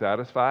world can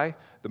satisfy,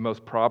 the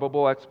most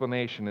probable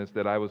explanation is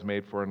that I was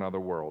made for another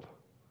world."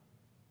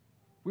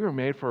 We were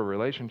made for a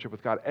relationship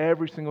with God.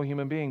 Every single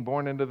human being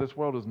born into this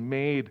world is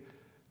made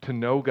to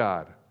know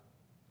God.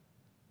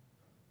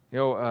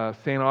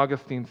 St.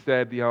 Augustine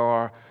said,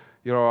 our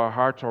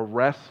hearts are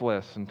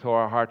restless until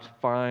our hearts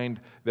find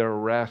their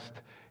rest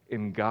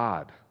in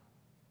God,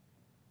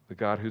 the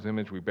God whose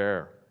image we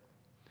bear.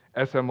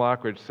 S.M.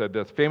 Lockridge said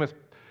this, famous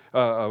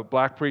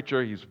black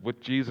preacher, he's with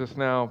Jesus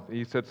now.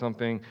 He said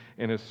something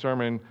in his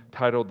sermon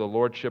titled "The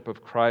Lordship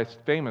of Christ,"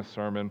 famous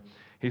sermon.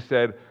 He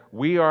said,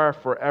 "We are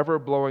forever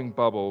blowing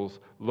bubbles,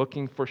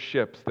 looking for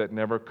ships that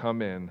never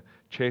come in,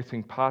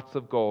 chasing pots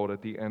of gold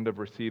at the end of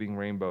receding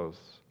rainbows.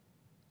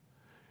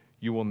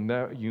 You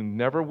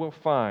never will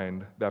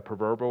find that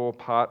proverbial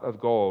pot of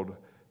gold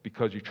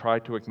because you try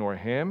to ignore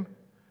Him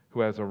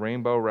who has a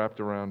rainbow wrapped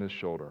around His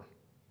shoulder."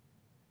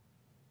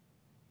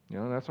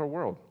 That's our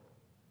world.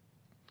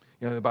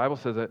 The Bible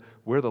says that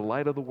we're the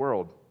light of the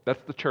world.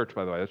 That's the church,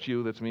 by the way. That's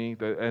you, that's me.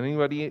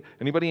 Anybody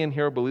in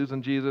here who believes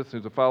in Jesus,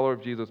 who's a follower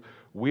of Jesus,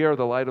 we are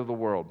the light of the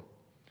world.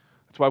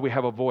 That's why we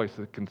have a voice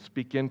that can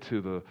speak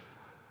into the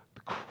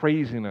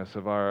craziness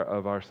of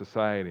our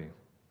society.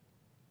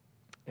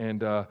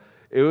 And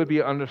it would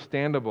be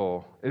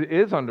understandable, it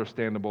is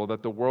understandable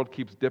that the world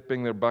keeps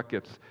dipping their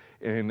buckets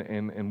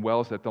in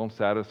wells that don't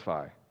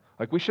satisfy.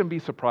 Like, we shouldn't be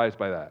surprised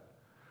by that.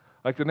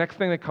 Like, the next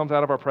thing that comes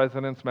out of our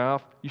president's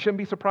mouth, you shouldn't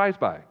be surprised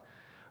by.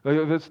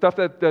 The stuff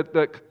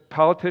that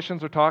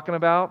politicians are talking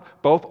about,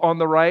 both on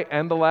the right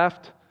and the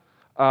left,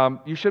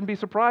 you shouldn't be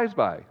surprised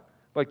by.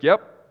 Like,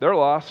 yep, they're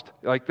lost.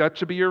 Like, that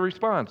should be your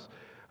response.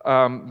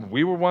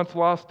 We were once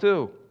lost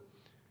too.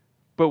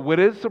 But what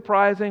is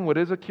surprising, what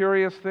is a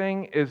curious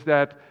thing, is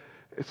that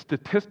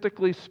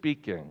statistically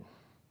speaking,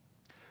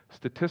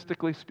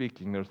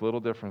 there's little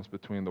difference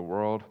between the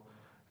world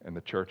and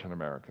the church in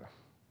America.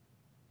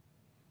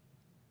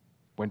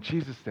 When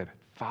Jesus said,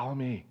 "Follow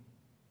me,"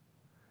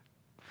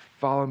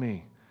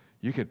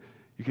 you could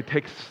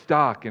take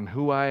stock in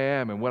who I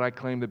am and what I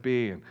claim to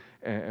be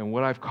and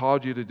what I've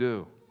called you to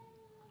do.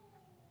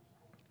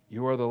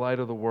 You are the light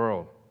of the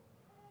world.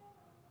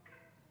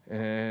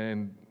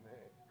 And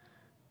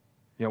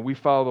we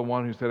follow the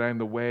one who said, "I am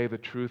the way, the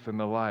truth, and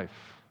the life."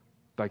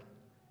 Like,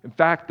 in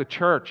fact, the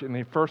church in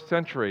the first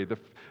century,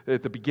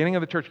 at the beginning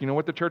of the church, you know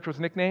what the church was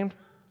nicknamed?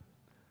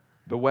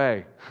 The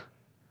Way.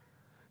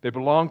 They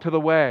belong to the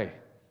Way.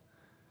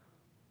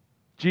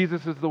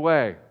 Jesus is the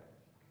way.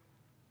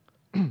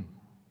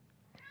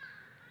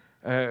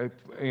 An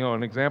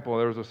example,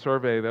 there was a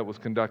survey that was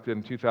conducted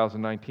in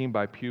 2019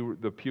 by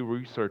the Pew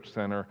Research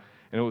Center,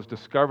 and it was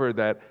discovered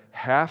that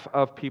half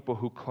of people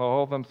who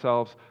call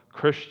themselves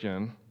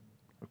Christians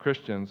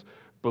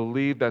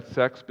believe that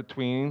sex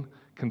between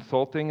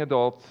consenting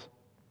adults,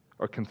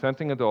 I guess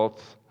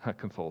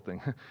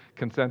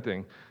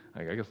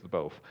it's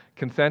both,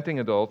 consenting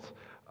adults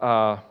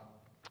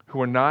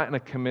who are not in a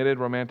committed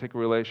romantic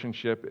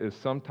relationship is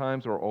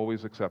sometimes or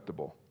always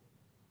acceptable.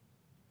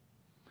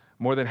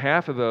 More than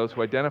half of those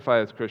who identify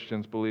as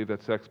Christians believe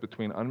that sex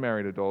between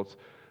unmarried adults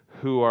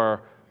who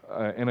are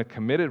in a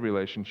committed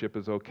relationship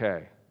is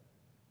okay.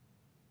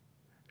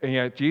 And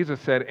yet Jesus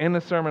said in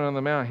the Sermon on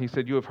the Mount, He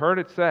said, "You have heard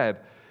it said,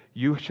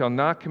 'You shall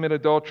not commit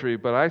adultery,'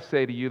 but I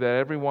say to you that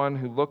everyone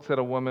who looks at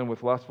a woman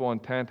with lustful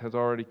intent has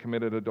already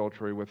committed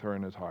adultery with her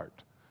in his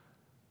heart."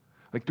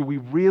 Like, do we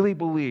really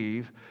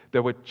believe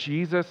that what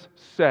Jesus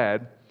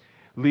said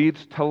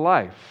leads to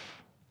life?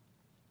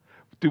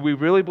 Do we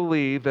really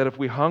believe that if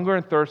we hunger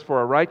and thirst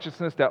for a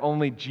righteousness that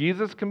only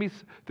Jesus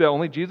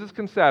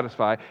can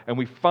satisfy, and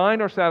we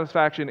find our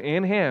satisfaction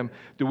in Him,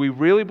 do we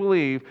really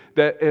believe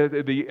that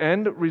the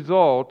end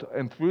result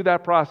and through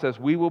that process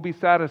we will be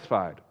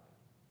satisfied?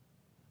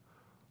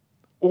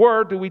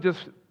 Or do we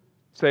just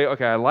say,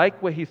 "Okay, I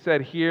like what He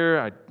said here.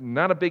 I'm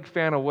not a big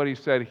fan of what He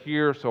said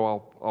here, so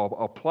I'll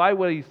apply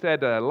what He said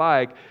that I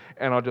like,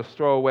 and I'll just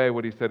throw away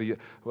what He said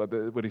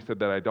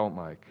that I don't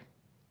like"?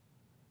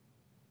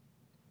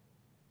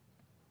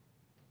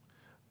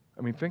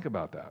 I mean, think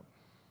about that.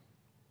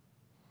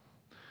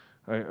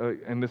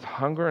 And this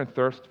hunger and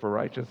thirst for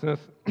righteousness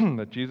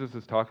that Jesus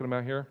is talking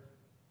about here,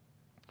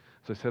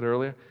 as I said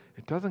earlier,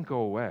 it doesn't go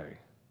away.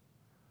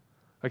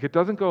 Like, it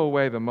doesn't go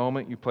away the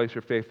moment you place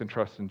your faith and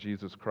trust in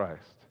Jesus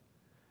Christ.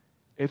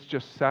 It's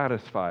just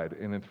satisfied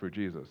in and through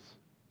Jesus.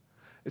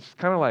 It's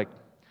kind of like,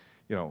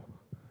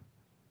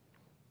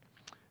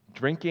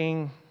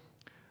 drinking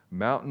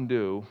Mountain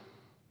Dew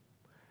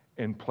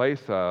in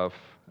place of,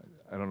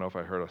 I don't know if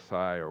I heard a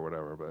sigh or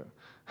whatever, but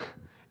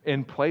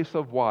in place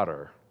of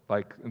water.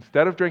 Like,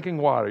 instead of drinking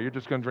water, you're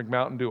just going to drink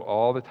Mountain Dew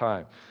all the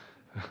time.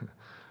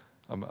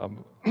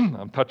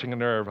 I'm touching a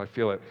nerve, I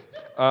feel it.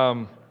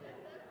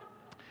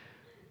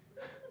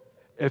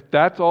 If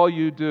that's all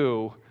you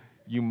do,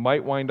 you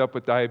might wind up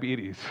with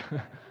diabetes,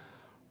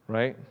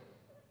 right?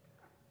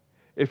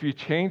 If you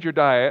change your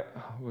diet,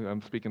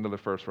 I'm speaking to the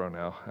first row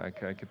now, I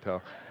can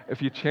tell.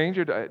 If you change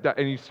your diet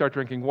and you start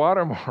drinking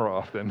water more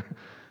often,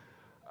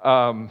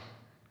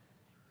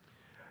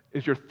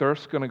 is your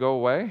thirst going to go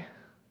away?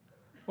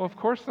 Well, of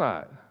course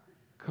not,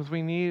 because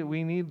we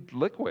need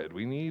liquid,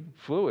 we need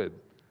fluid.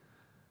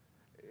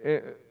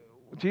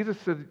 Jesus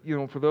said,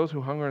 for those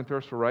who hunger and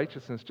thirst for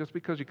righteousness, just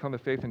because you come to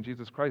faith in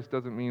Jesus Christ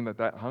doesn't mean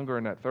that hunger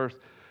and that thirst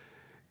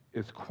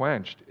is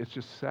quenched. It's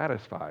just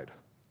satisfied.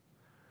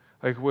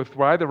 Like with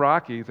Ride the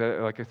Rockies,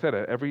 like I said,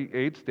 at every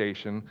aid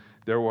station,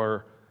 there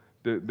was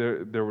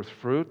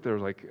fruit. There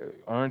was like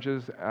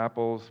oranges,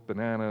 apples,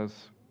 bananas.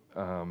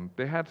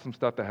 They had some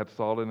stuff that had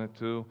salt in it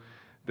too.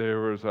 There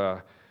was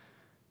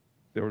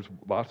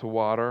lots of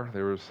water.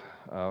 There was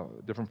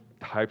different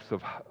types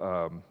of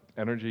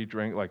energy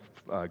drink, like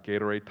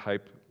Gatorade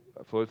type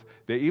fluids.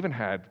 They even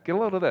had, get a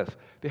load of this,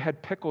 they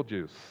had pickle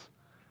juice.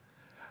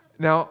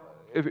 Now,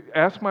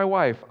 ask my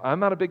wife, I'm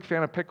not a big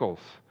fan of pickles.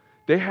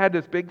 They had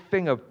this big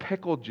thing of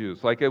pickle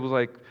juice. Like it was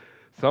like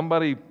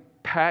somebody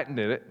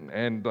patented it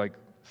and like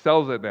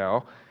sells it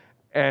now.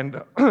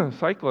 And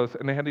cyclists,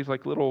 and they had these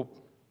like little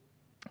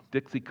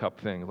Dixie cup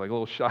things, like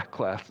little shot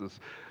glasses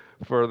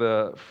for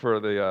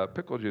the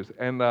pickle juice.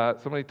 And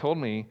somebody told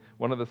me,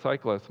 one of the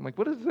cyclists, I'm like,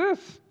 what is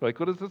this? Like,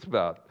 what is this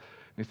about?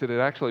 And he said, it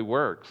actually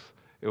works.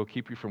 It will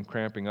keep you from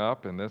cramping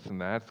up and this and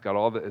that. It's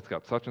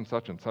got such and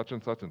such and such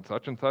and such and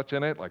such and such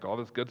in it, like all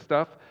this good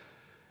stuff.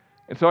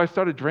 And so I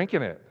started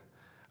drinking it.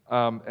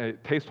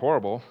 It tastes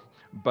horrible,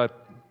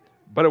 but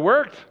it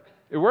worked.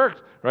 It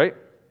worked, right?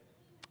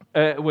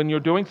 When you're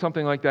doing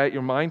something like that,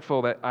 you're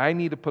mindful that I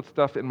need to put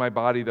stuff in my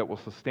body that will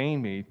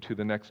sustain me to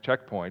the next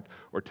checkpoint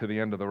or to the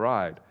end of the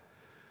ride.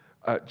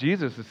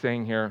 Jesus is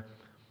saying here,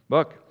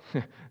 look,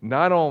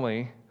 not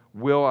only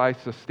will I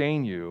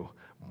sustain you,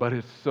 but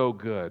it's so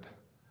good.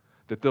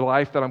 That the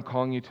life that I'm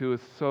calling you to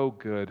is so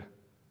good.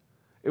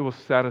 It will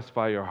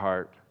satisfy your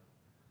heart.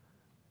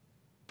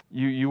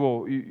 You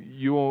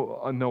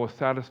will know a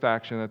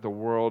satisfaction that the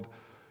world,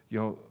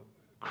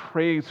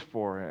 craves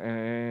for,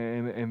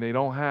 and they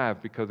don't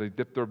have because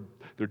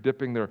they're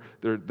dipping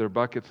their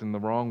buckets in the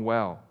wrong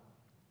well.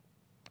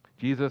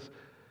 Jesus,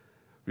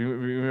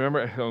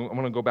 remember, I'm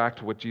going to go back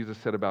to what Jesus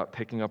said about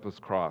taking up his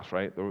cross,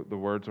 right? The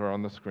words are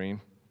on the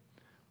screen.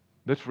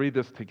 Let's read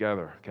this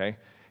together, okay?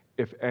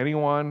 If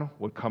anyone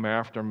would come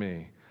after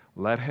me,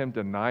 let him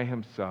deny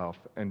himself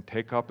and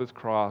take up his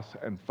cross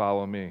and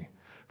follow me.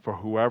 For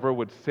whoever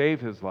would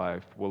save his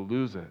life will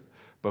lose it,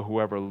 but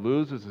whoever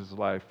loses his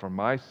life for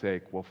my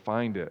sake will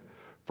find it.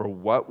 For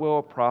what will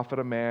it profit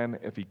a man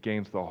if he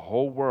gains the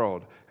whole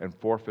world and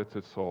forfeits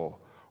his soul?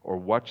 Or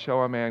what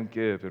shall a man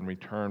give in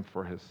return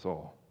for his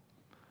soul?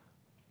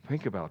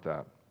 Think about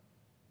that.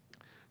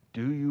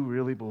 Do you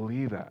really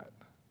believe that?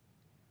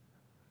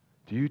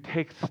 Do you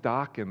take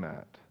stock in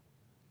that?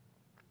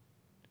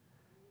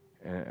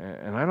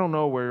 And I don't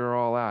know where you're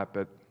all at,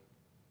 but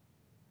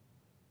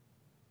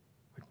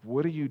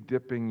what are you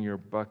dipping your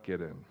bucket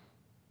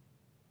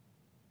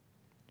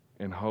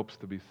in hopes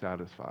to be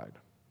satisfied?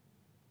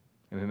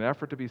 In an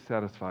effort to be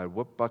satisfied,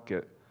 what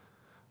bucket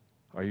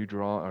are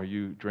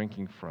you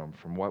drinking from?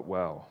 From what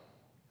well?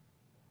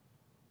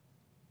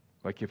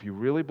 Like if you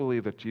really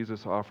believe that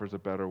Jesus offers a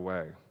better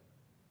way,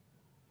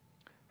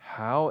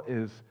 how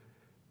is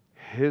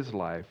his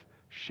life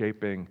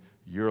shaping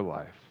your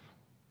life?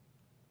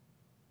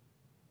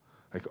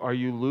 Like, are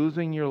you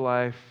losing your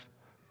life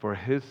for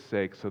his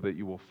sake so that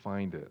you will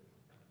find it?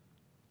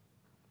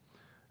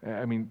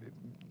 I mean,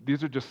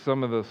 these are just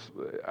some of the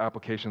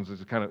applications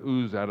that kind of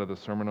ooze out of the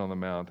Sermon on the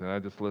Mount, and I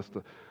just list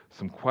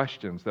some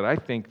questions that I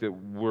think that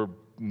we're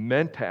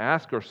meant to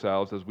ask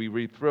ourselves as we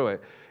read through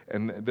it.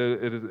 And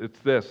it's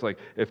this, like,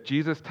 if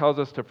Jesus tells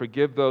us to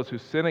forgive those who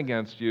sin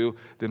against you,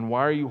 then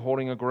why are you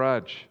holding a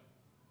grudge?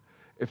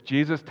 If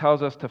Jesus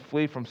tells us to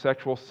flee from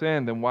sexual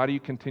sin, then why do you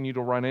continue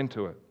to run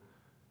into it?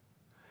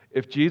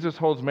 If Jesus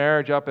holds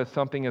marriage up as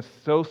something as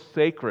so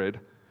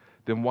sacred,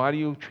 then why do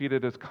you treat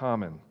it as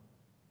common?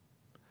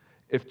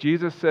 If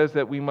Jesus says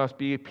that we must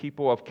be a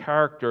people of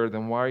character,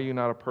 then why are you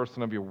not a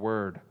person of your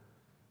word?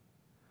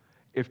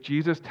 If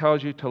Jesus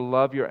tells you to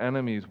love your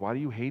enemies, why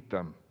do you hate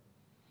them?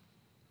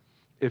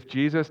 If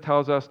Jesus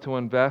tells us to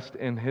invest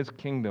in his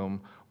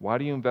kingdom, why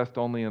do you invest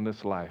only in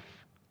this life?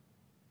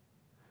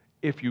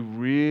 If you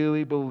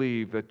really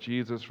believe that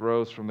Jesus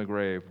rose from the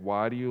grave,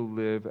 why do you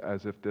live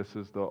as if this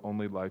is the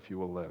only life you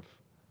will live?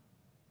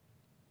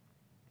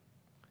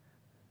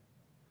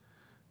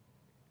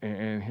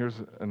 And here's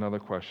another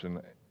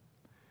question.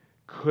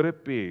 Could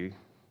it be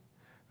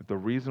that the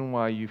reason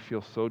why you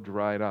feel so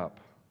dried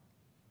up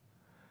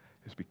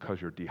is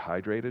because you're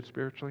dehydrated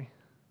spiritually?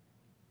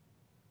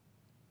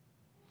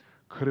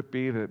 Could it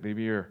be that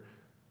maybe you're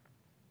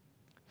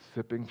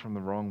sipping from the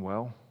wrong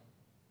well?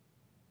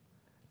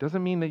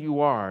 Doesn't mean that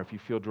you are if you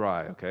feel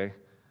dry, okay?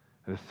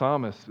 The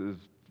psalmist is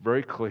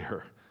very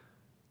clear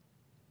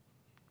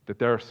that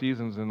there are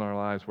seasons in our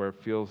lives where it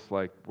feels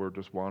like we're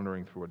just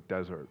wandering through a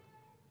desert.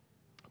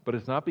 But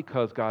it's not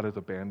because God has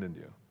abandoned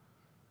you.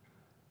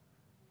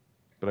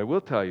 But I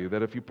will tell you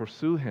that if you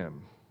pursue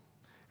Him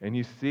and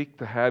you seek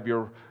to have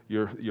your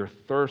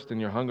thirst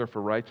and your hunger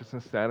for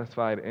righteousness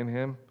satisfied in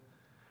Him,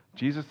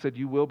 Jesus said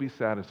you will be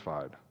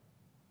satisfied.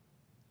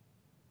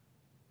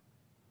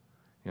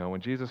 You know,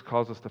 when Jesus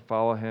calls us to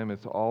follow Him,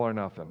 it's all or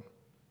nothing.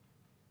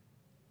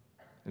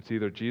 It's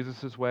either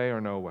Jesus' way or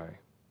no way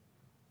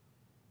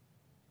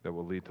that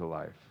will lead to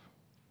life.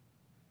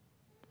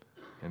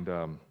 And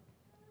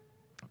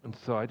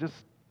so I just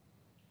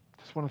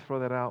want to throw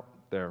that out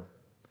there.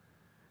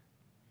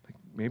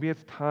 Maybe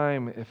it's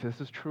time, if this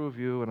is true of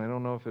you, and I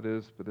don't know if it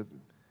is, but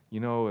you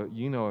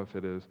know if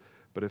it is,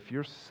 but if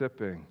you're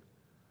sipping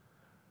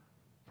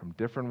from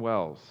different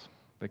wells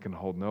that can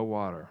hold no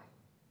water,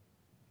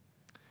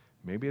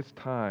 maybe it's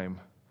time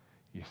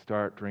you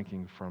start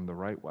drinking from the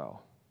right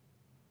well.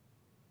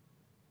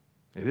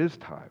 It is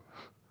time.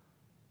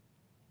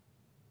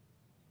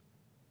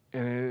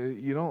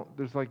 And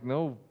there's like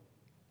no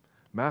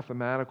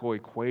mathematical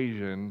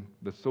equation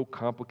that's so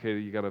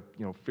complicated you got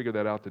to, figure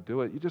that out to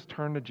do it. You just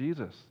turn to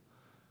Jesus.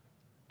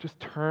 Just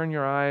turn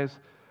your eyes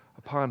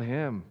upon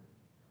Him.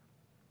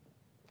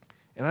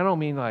 And I don't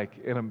mean like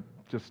in a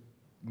just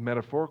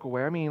metaphorical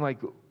way. I mean like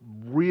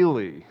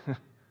really.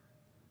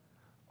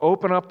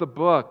 Open up the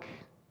book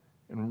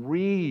and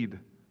read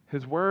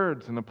His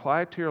words and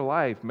apply it to your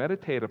life.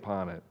 Meditate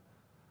upon it.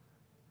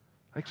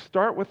 Like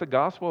start with the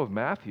Gospel of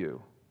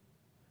Matthew.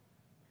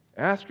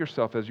 Ask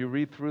yourself as you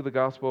read through the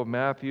Gospel of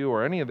Matthew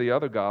or any of the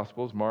other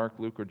Gospels, Mark,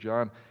 Luke, or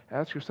John,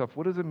 ask yourself,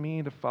 what does it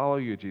mean to follow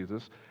you,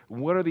 Jesus?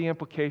 What are the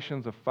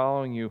implications of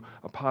following you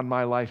upon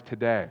my life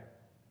today?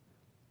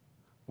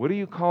 What are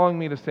you calling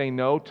me to say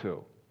no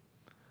to?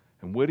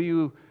 And what are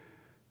you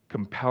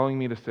compelling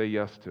me to say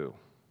yes to?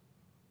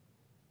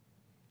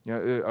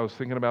 I was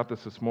thinking about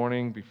this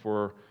morning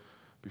before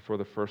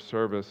the first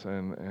service,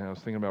 and I was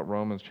thinking about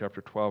Romans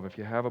chapter 12. If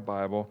you have a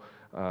Bible,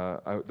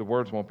 the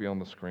words won't be on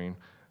the screen,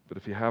 but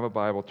if you have a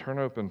Bible, turn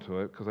open to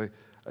it, because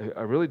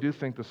I really do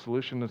think the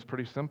solution is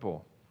pretty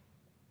simple.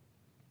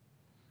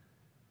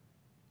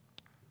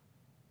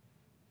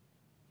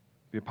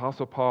 The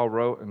Apostle Paul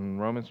wrote in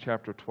Romans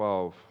chapter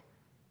 12,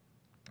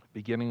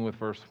 beginning with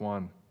verse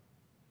 1,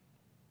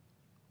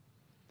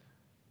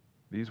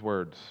 these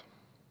words,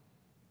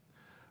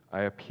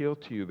 I appeal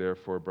to you,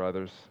 therefore,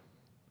 brothers,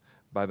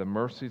 by the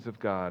mercies of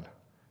God,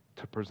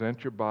 to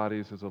present your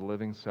bodies as a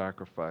living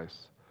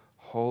sacrifice,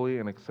 holy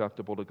and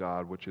acceptable to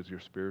God, which is your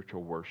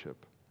spiritual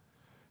worship.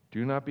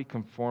 Do not be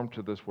conformed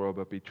to this world,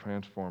 but be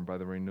transformed by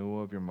the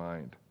renewal of your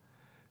mind,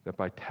 that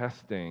by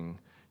testing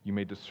you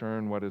may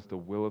discern what is the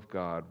will of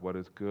God, what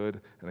is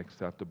good and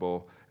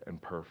acceptable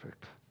and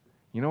perfect.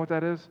 You know what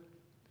that is?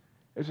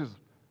 It's just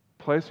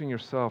placing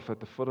yourself at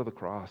the foot of the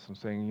cross and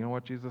saying, you know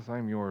what, Jesus,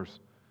 I'm yours.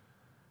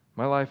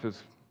 My life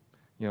is,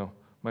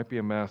 might be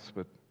a mess,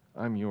 but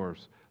I'm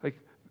yours. Like,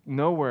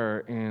 nowhere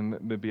in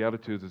the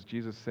Beatitudes is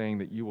Jesus saying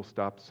that you will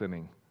stop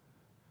sinning.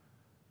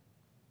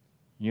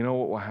 You know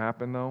what will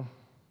happen, though?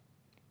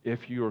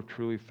 If you are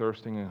truly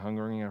thirsting and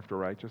hungering after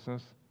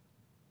righteousness,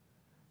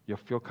 you'll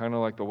feel kind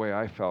of like the way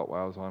I felt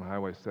while I was on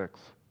Highway 6.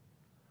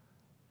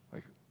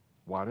 Like,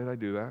 why did I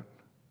do that?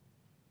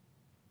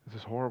 This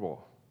is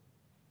horrible.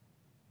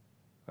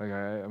 Like,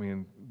 I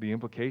mean, the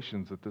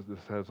implications that this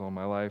has on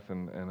my life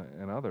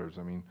and others,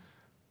 I mean,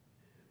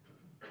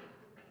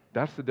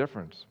 that's the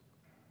difference.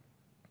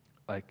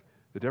 Like,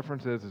 the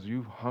difference is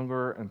you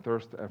hunger and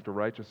thirst after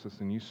righteousness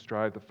and you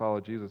strive to follow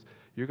Jesus,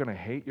 you're going to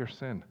hate your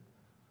sin.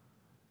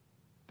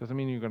 Doesn't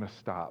mean you're going to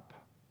stop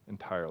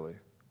entirely,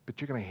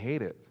 but you're going to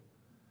hate it.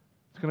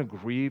 It's going to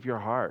grieve your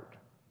heart.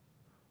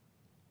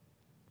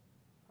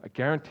 I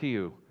guarantee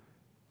you,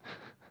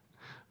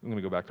 I'm going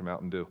to go back to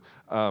Mountain Dew.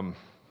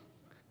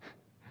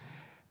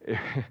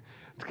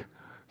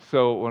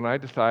 So when I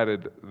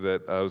decided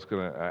that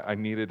I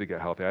needed to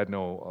get healthy, I had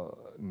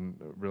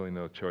really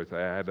no choice. I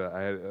had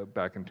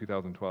back in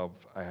 2012,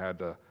 I had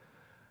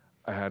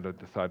to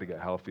decide to get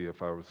healthy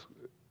if I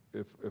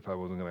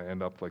wasn't going to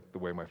end up like the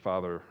way my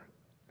father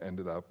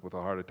ended up with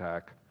a heart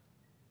attack.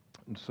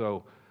 And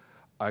so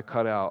I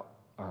cut out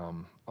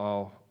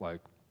all like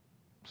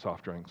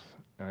soft drinks.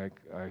 And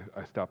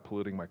I stopped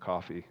polluting my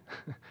coffee.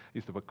 I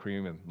used to put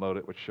cream and load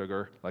it with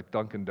sugar. Like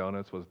Dunkin'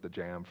 Donuts was the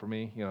jam for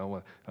me,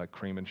 like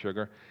cream and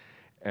sugar.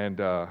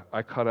 And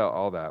I cut out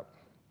all that.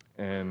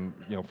 And,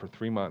 for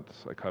 3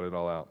 months, I cut it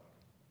all out.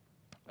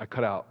 I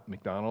cut out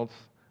McDonald's.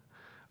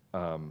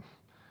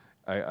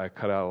 I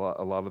cut out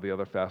a lot of the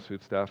other fast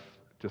food stuff.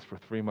 Just for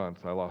 3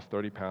 months, I lost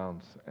 30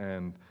 pounds.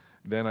 And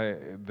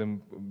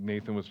then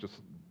Nathan was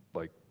just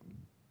like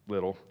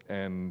little,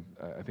 and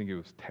I think he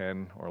was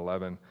 10 or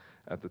 11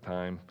 at the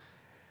time,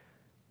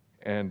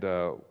 and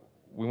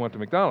we went to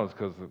McDonald's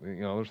because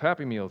there's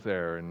Happy Meals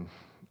there,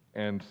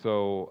 and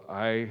so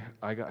I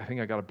think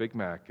I got a Big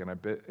Mac and I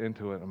bit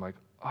into it. And I'm like,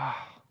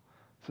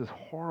 this is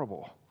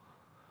horrible.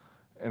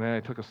 And then I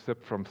took a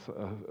sip from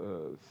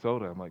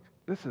soda. I'm like,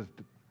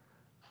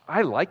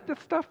 I liked this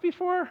stuff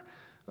before.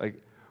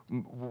 Like,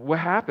 what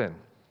happened?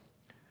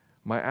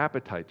 My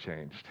appetite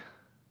changed,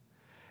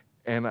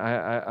 And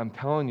I'm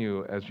telling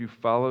you, as you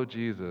follow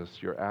Jesus,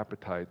 your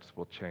appetites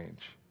will change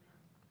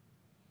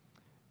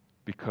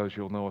because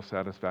you'll know a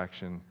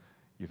satisfaction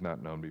you've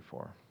not known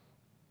before.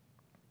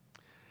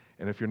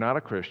 And if you're not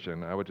a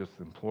Christian, I would just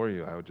implore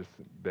you, I would just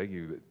beg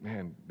you that,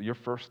 man, your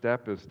first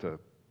step is to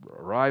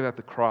arrive at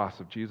the cross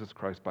of Jesus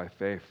Christ by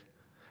faith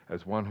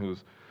as one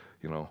who's,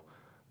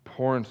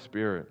 poor in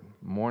spirit,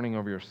 mourning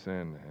over your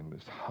sin, and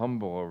is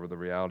humble over the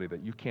reality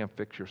that you can't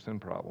fix your sin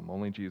problem.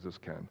 Only Jesus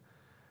can.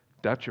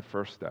 That's your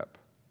first step.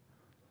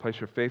 Place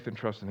your faith and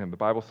trust in Him. The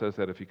Bible says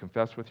that if you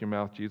confess with your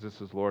mouth Jesus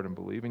is Lord and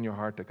believe in your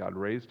heart that God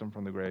raised Him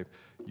from the grave,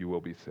 you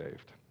will be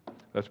saved.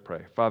 Let's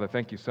pray. Father,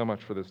 thank you so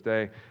much for this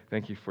day.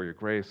 Thank you for your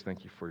grace.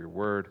 Thank you for your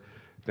word.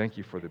 Thank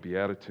you for the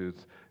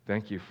Beatitudes.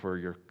 Thank you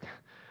for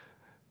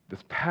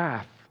this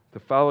path to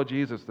follow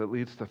Jesus that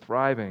leads to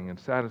thriving and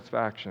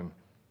satisfaction.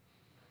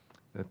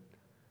 That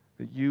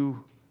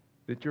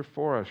you're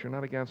for us. You're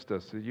not against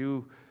us. That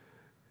you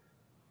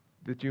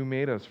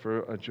made us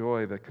for a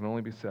joy that can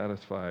only be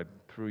satisfied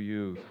through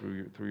you,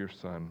 through your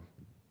Son.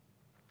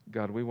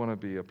 God, we want to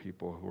be a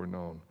people who are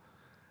known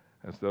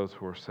as those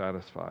who are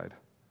satisfied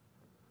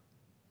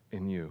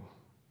in you.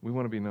 We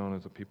want to be known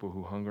as a people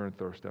who hunger and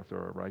thirst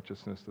after a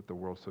righteousness that the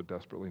world so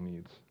desperately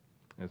needs.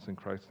 And it's in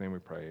Christ's name we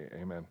pray.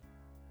 Amen.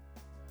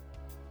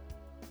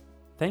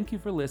 Thank you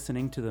for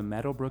listening to the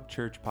Meadowbrook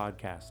Church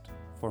podcast.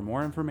 For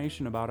more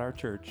information about our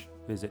church,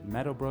 visit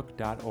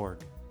meadowbrook.org.